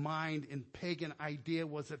Greek mind and pagan idea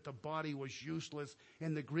was that the body was useless,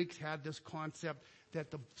 and the Greeks had this concept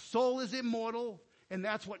that the soul is immortal, and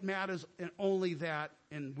that's what matters, and only that,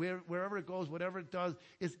 and wherever it goes, whatever it does,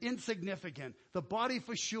 is insignificant. The body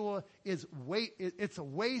for sure is it's a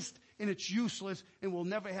waste, and it's useless, and will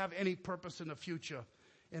never have any purpose in the future.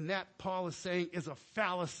 And that, Paul is saying, is a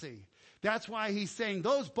fallacy. That's why he's saying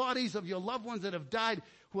those bodies of your loved ones that have died,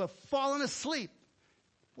 who have fallen asleep,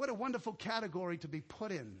 what a wonderful category to be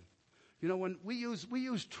put in. You know, when we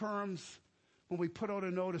use terms, when we put out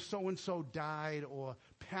a notice, so-and-so died, or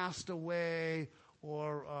passed away,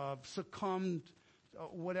 or succumbed,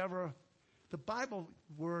 whatever. The Bible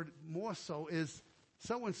word more so is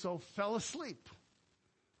so-and-so fell asleep.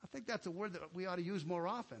 I think that's a word that we ought to use more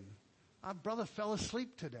often. Our brother fell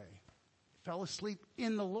asleep today. Fell asleep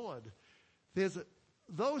in the Lord. There's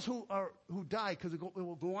those who die, because it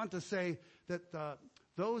will go on to say that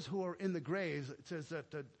those who are in the graves, it says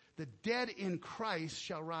that the dead in Christ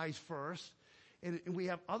shall rise first. And we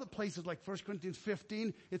have other places like 1 Corinthians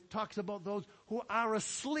 15. It talks about those who are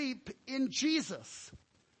asleep in Jesus.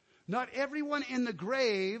 Not everyone in the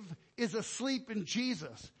grave is asleep in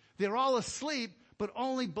Jesus. They're all asleep, but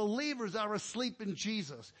only believers are asleep in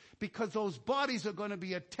Jesus, because those bodies are going to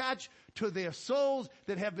be attached to their souls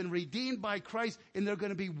that have been redeemed by Christ, and they're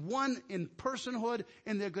going to be one in personhood,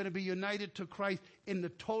 and they're going to be united to Christ in the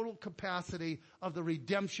total capacity of the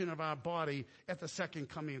redemption of our body at the second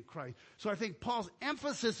coming of Christ. So I think Paul's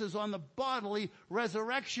emphasis is on the bodily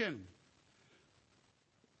resurrection,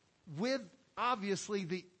 with obviously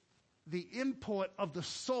the import of the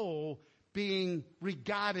soul being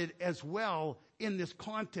regarded as well in this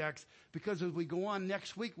context, because as we go on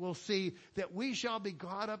next week, we'll see that we shall be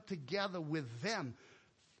caught up together with them.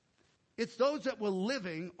 It's those that were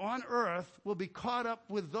living on earth will be caught up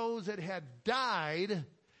with those that had died.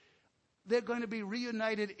 They're going to be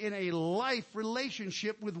reunited in a life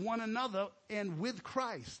relationship with one another and with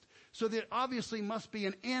Christ. So there obviously must be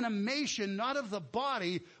an animation, not of the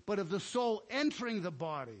body, but of the soul entering the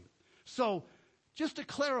body. So just to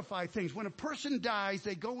clarify things, when a person dies,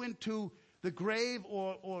 they go into the grave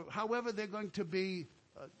or however they're going to be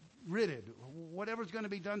ridded. Whatever's going to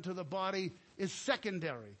be done to the body is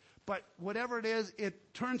secondary. But whatever it is,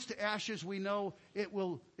 it turns to ashes. We know it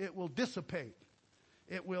will dissipate.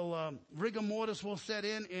 It will, rigor mortis will set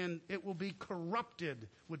in, and it will be corrupted,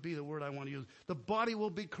 would be the word I want to use. The body will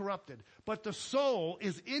be corrupted. But the soul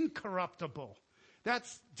is incorruptible.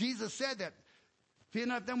 Jesus said that. Fear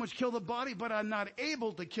not them which kill the body, but are not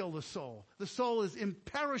able to kill the soul. The soul is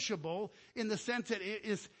imperishable in the sense that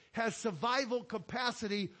it has survival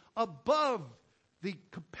capacity above the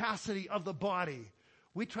capacity of the body.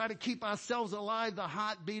 We try to keep ourselves alive, the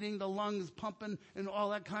heart beating, the lungs pumping, and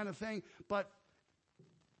all that kind of thing. But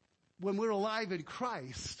when we're alive in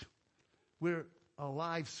Christ, we're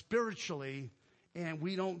alive spiritually, and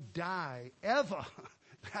we don't die ever.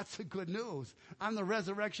 That's the good news. I'm the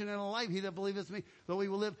resurrection and the life. He that believeth me, though he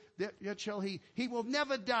will live, yet shall he. He will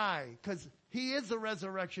never die, because he is the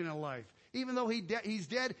resurrection and life. Even though he's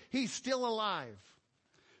dead, he's still alive.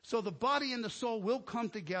 So the body and the soul will come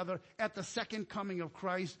together at the second coming of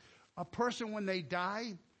Christ. A person, when they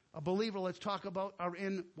die, a believer, let's talk about, are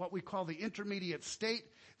in what we call the intermediate state.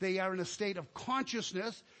 They are in a state of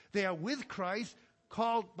consciousness. They are with Christ,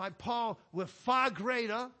 called by Paul with far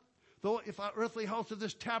greater. Though if our earthly house of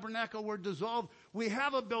this tabernacle were dissolved, we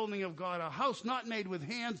have a building of God, a house not made with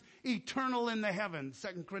hands, eternal in the heavens.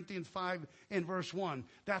 2 Corinthians 5 and verse 1.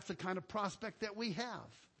 That's the kind of prospect that we have.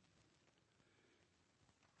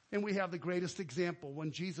 And we have the greatest example.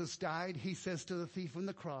 When Jesus died, he says to the thief on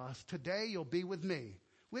the cross, today you'll be with me.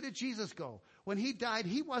 Where did Jesus go? When he died,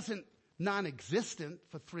 he wasn't non-existent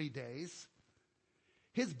for 3 days.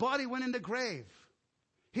 His body went in the grave.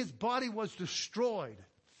 His body was destroyed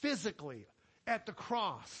physically at the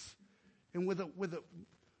cross, and with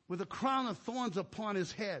a crown of thorns upon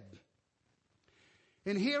his head.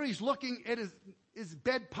 And here he's looking at his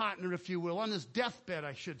bed partner, if you will, on his deathbed,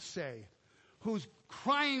 I should say, who's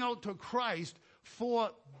crying out to Christ for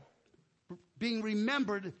being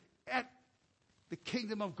remembered at the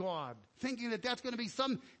kingdom of God, thinking that that's going to be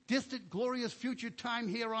some distant, glorious future time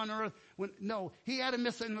here on earth. No, he had a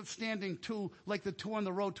misunderstanding too, like the two on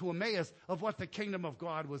the road to Emmaus, of what the kingdom of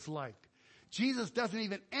God was like. Jesus doesn't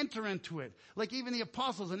even enter into it. Like even the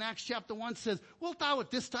apostles in Acts chapter 1 says, wilt thou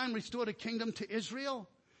at this time restore the kingdom to Israel?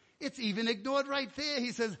 It's even ignored right there.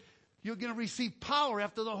 He says, you're going to receive power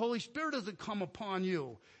after the Holy Spirit has come upon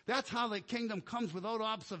you. That's how the kingdom comes without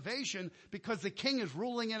observation, because the king is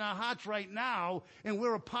ruling in our hearts right now, and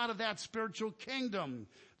we're a part of that spiritual kingdom.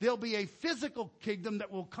 There'll be a physical kingdom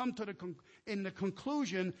that will come to in the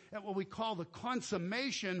conclusion at what we call the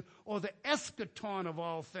consummation or the eschaton of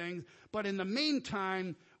all things. But in the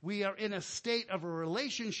meantime, we are in a state of a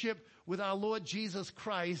relationship with our Lord Jesus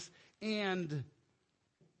Christ, and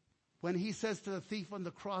when he says to the thief on the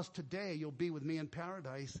cross, today you'll be with me in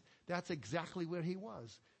paradise, that's exactly where he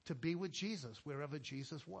was, to be with Jesus, wherever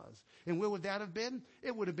Jesus was. And where would that have been?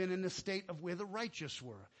 It would have been in the state of where the righteous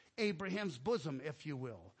were, Abraham's bosom, if you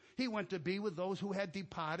will. He went to be with those who had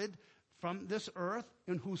departed from this earth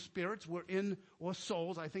and whose spirits were in, or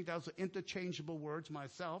souls, I think that was interchangeable words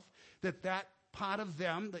myself, that part of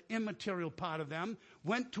them, the immaterial part of them,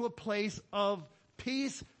 went to a place of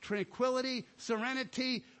peace, tranquility,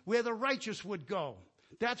 serenity, where the righteous would go.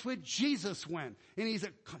 That's where Jesus went. And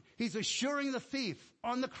he's assuring the thief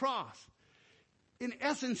on the cross. In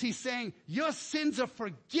essence, he's saying, your sins are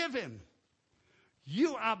forgiven.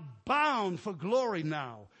 You are bound for glory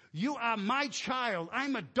now. You are my child.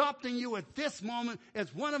 I'm adopting you at this moment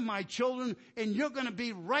as one of my children, and you're going to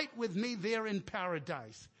be right with me there in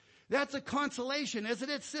paradise. That's a consolation, isn't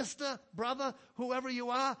it, sister, brother, whoever you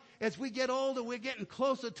are? As we get older, we're getting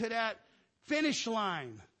closer to that finish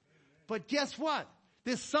line. But guess what?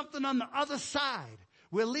 There's something on the other side.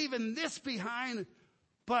 We're leaving this behind,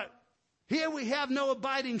 but here we have no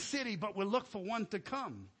abiding city, but we look for one to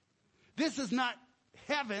come. This is not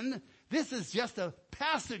heaven. This is just a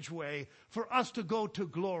passageway for us to go to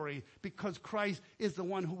glory, because Christ is the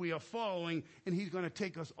one who we are following, and he's going to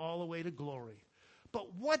take us all the way to glory.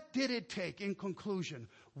 But what did it take, in conclusion?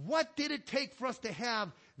 What did it take for us to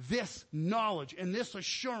have this knowledge and this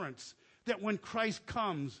assurance that when Christ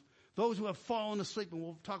comes, those who have fallen asleep, and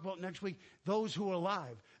we'll talk about next week, those who are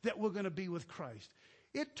alive, that we're going to be with Christ?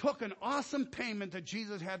 It took an awesome payment that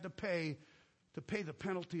Jesus had to pay the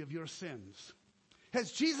penalty of your sins.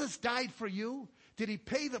 Has Jesus died for you? Did he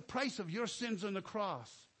pay the price of your sins on the cross?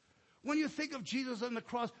 When you think of Jesus on the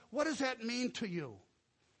cross, what does that mean to you?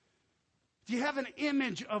 Do you have an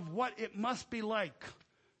image of what it must be like?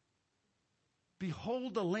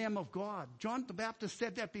 Behold the Lamb of God. John the Baptist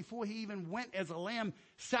said that before he even went as a lamb,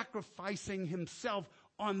 sacrificing himself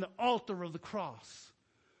on the altar of the cross.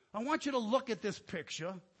 I want you to look at this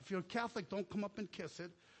picture. If you're a Catholic, don't come up and kiss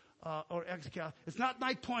it, or ex-Catholic. It's not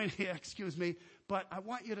my point here, excuse me, but I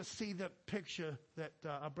want you to see the picture that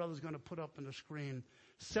our brother's going to put up on the screen.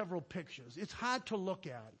 Several pictures. It's hard to look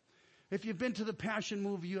at. If you've been to the Passion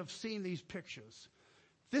movie, you have seen these pictures.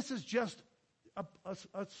 This is just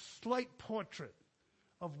a slight portrait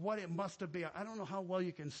of what it must have been. I don't know how well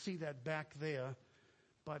you can see that back there,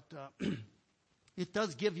 but it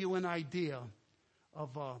does give you an idea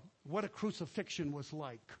of what a crucifixion was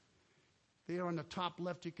like. There on the top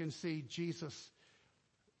left, you can see Jesus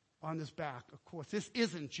on his back. Of course, this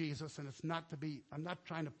isn't Jesus, and it's not to be, I'm not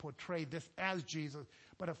trying to portray this as Jesus,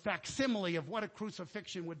 but a facsimile of what a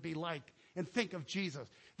crucifixion would be like. And think of Jesus.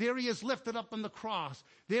 There he is lifted up on the cross.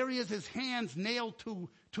 There he is, his hands nailed to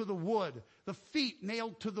the wood, the feet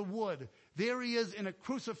nailed to the wood. There he is in a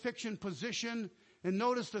crucifixion position. And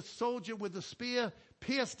notice the soldier with the spear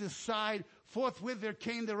pierced his side. Forthwith there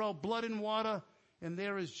came there all blood and water. And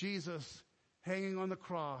there is Jesus hanging on the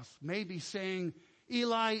cross, maybe saying,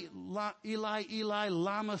 Eli, Eli, Eli,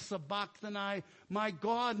 lama sabachthani, my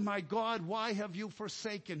God, why have you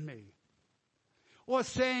forsaken me? Or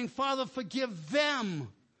saying, Father, forgive them,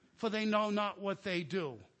 for they know not what they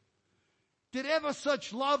do. Did ever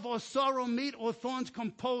such love or sorrow meet, or thorns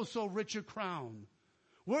compose so rich a crown?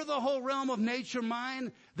 Were the whole realm of nature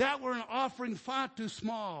mine, that were an offering far too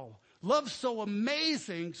small. Love so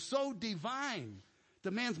amazing, so divine,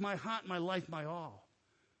 demands my heart, my life, my all.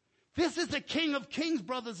 This is the King of Kings,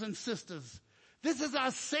 brothers and sisters. This is our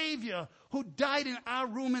Savior who died in our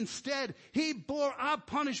room instead. He bore our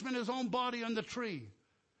punishment, his own body on the tree.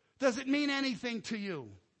 Does it mean anything to you?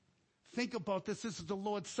 Think about this. This is the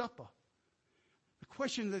Lord's Supper. The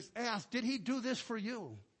question is asked, did he do this for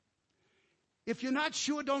you? If you're not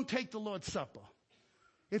sure, don't take the Lord's Supper.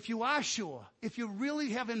 If you are sure, if you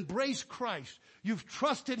really have embraced Christ, you've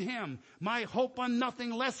trusted him, my hope on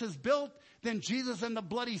nothing less is built than Jesus and the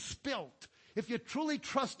blood he spilt. If you're truly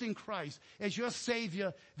trusting Christ as your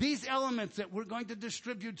Savior, these elements that we're going to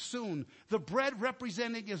distribute soon, the bread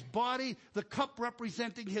representing his body, the cup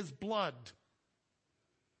representing his blood.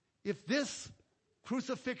 If this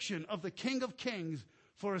crucifixion of the King of Kings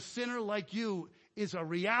for a sinner like you is a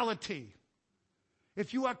reality,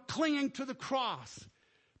 if you are clinging to the cross,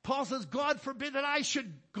 Paul says, God forbid that I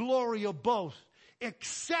should glory or boast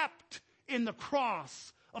except in the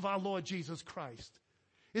cross of our Lord Jesus Christ.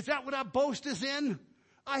 Is that what our boast is in?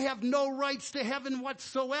 I have no rights to heaven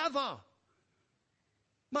whatsoever.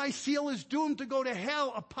 My seal is doomed to go to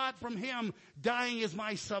hell apart from him dying as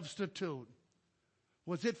my substitute.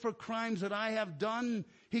 Was it for crimes that I have done?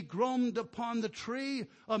 He groaned upon the tree.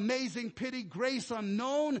 Amazing pity, grace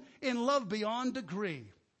unknown, in love beyond degree.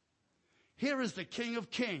 Here is the King of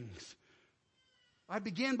Kings. I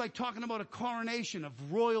began by talking about a coronation of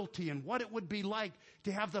royalty and what it would be like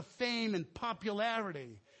to have the fame and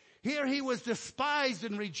popularity. Here he was despised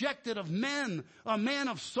and rejected of men, a man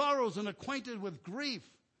of sorrows and acquainted with grief.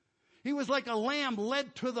 He was like a lamb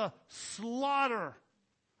led to the slaughter.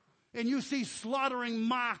 And you see slaughtering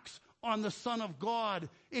marks on the Son of God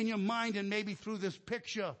in your mind, and maybe through this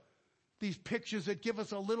picture, these pictures that give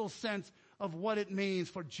us a little sense of what it means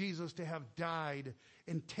for Jesus to have died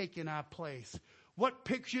and taken our place. What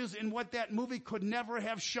pictures in what that movie could never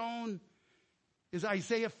have shown is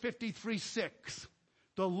Isaiah 53:6.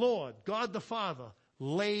 The Lord, God the Father,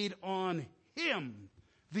 laid on him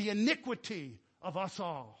the iniquity of us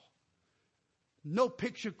all. No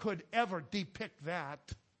picture could ever depict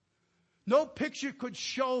that. No picture could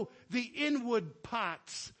show the inward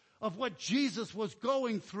parts of what Jesus was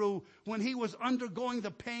going through when he was undergoing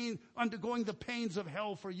the pains of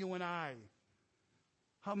hell for you and I.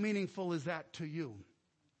 How meaningful is that to you?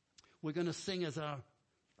 We're going to sing as our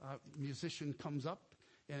musician comes up,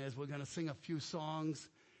 and as we're going to sing a few songs.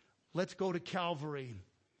 Let's go to Calvary.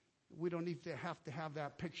 We don't need to have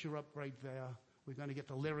that picture up right there. We're going to get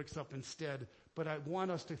the lyrics up instead. But I want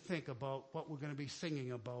us to think about what we're going to be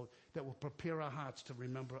singing about that will prepare our hearts to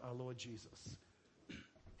remember our Lord Jesus.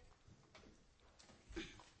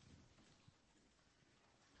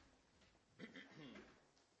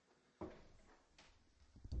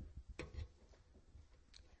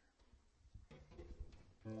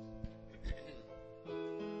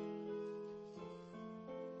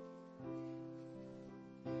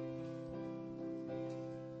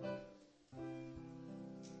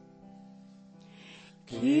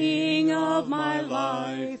 King of my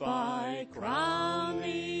life, I crown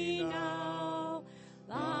thee now.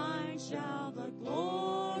 Thine shall the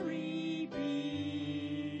glory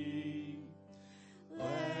be.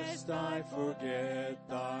 Lest I forget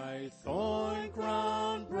thy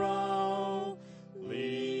thorn-crowned brow,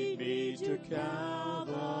 lead me to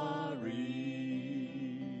Calvary.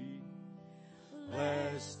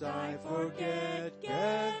 Lest I forget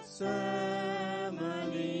Gethsemane,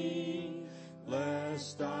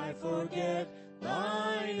 lest I forget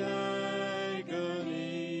thine agony,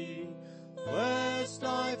 lest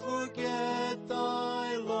I forget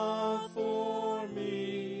thy love for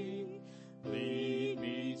me, lead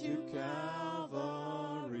me to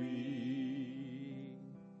Calvary.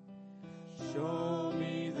 Show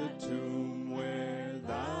me the tomb where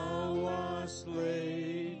thou wast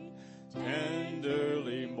laid,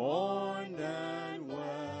 tenderly mourned and wept.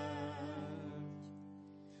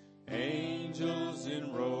 Angels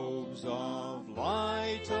in robes of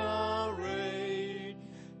light arrayed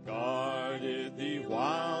guarded thee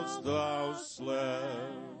whilst thou slept.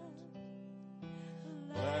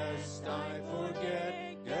 Lest I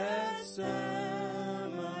forget Gethsemane,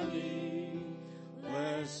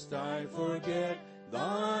 lest I forget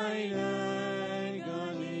thine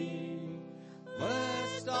agony,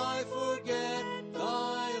 lest I forget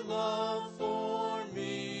thy love for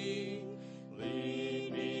me,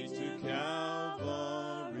 lead me to Calvary.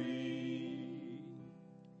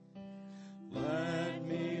 Let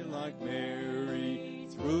me, like Mary,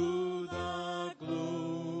 through the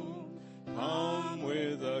gloom, come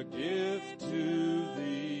with a gift to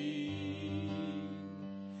thee.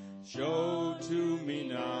 Show to me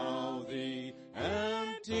now the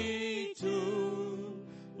empty tomb,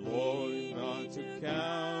 Lord, not to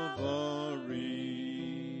Calvary.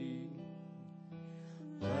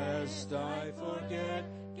 Lest I forget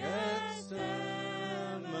Gethsemane,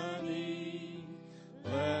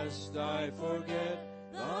 lest I forget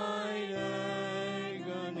thine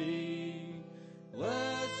agony,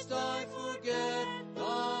 lest I forget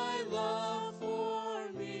thy love for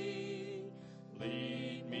me,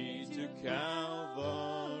 lead me to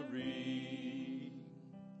Calvary.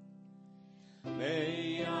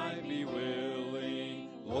 May I be willing,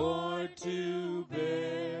 Lord, to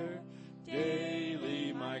bear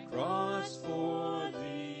daily my cross for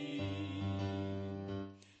thee,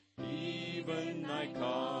 even thy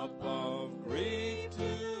cup of grief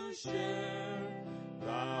to share.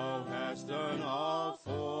 Thou hast done all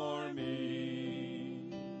for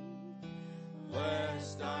me.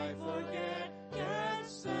 Lest I forget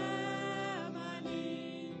Gethsemane,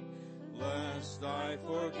 lest I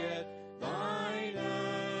forget thine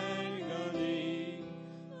agony,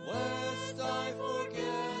 lest I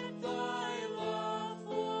forget thy love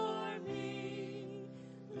for me,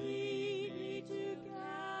 lead me to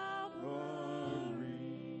Calvary.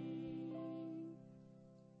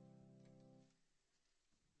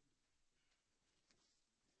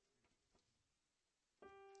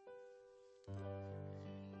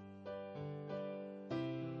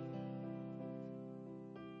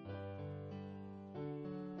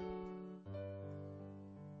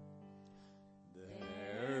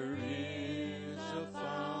 There is a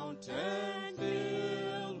fountain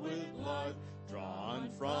filled with blood drawn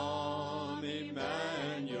from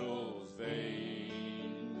Emmanuel's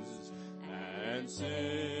veins, and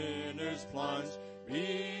sinners plunged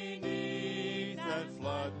beneath that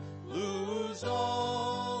flood lose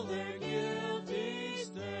all their guilty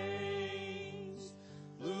stains,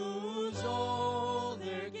 lose all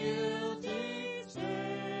their guilty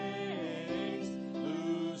stains,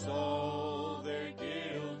 lose all their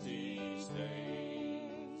guilty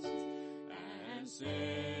stains, and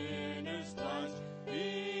sinners plunged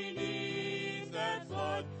beneath that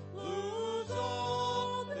flood lose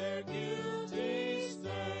all their guilty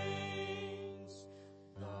stains.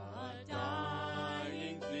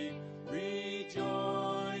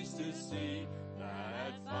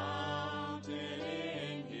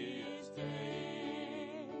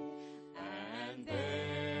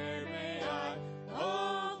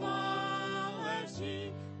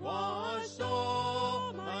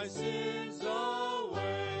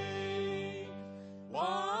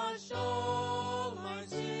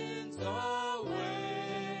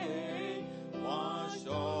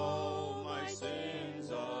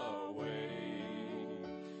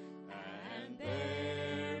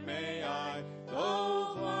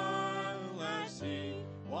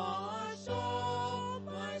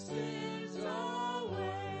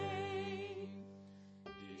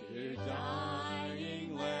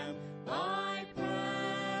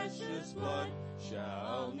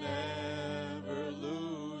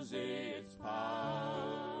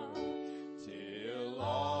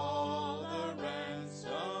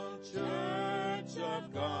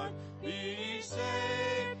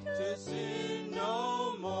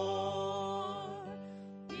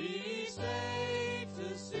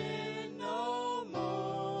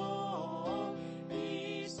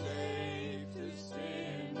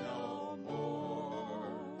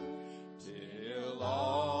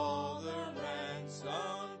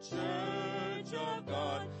 of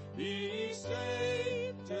God, be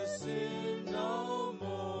saved to sin no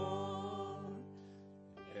more.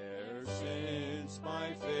 Ever since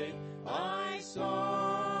by faith I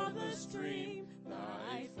saw the stream,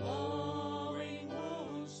 thy flowing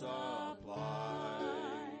will supply.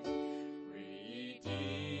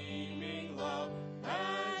 Redeeming love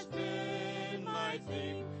has been my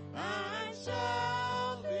theme, and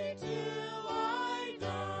shall be till I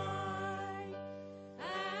die,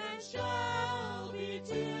 and shall be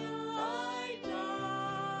till I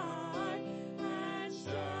die, and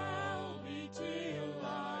shall be till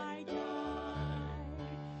I die.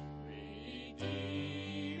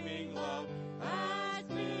 Redeeming love has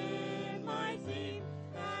been my theme,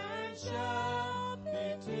 and shall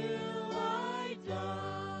be till I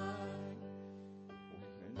die.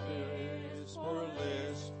 When this poor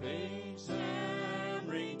lisping,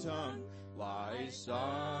 stammering tongue lies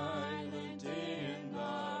silent in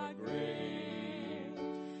the grave,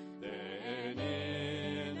 then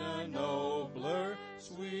in a nobler,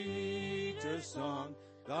 sweeter song,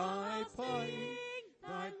 thy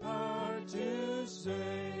power to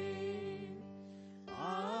save.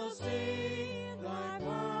 I'll sing thy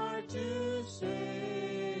power to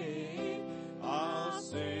save. I'll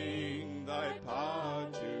sing thy power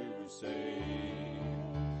to save.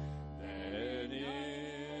 Then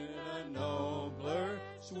in a nobler,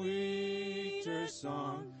 sweeter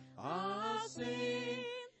song, I'll sing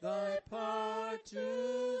thy power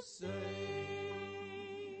to save.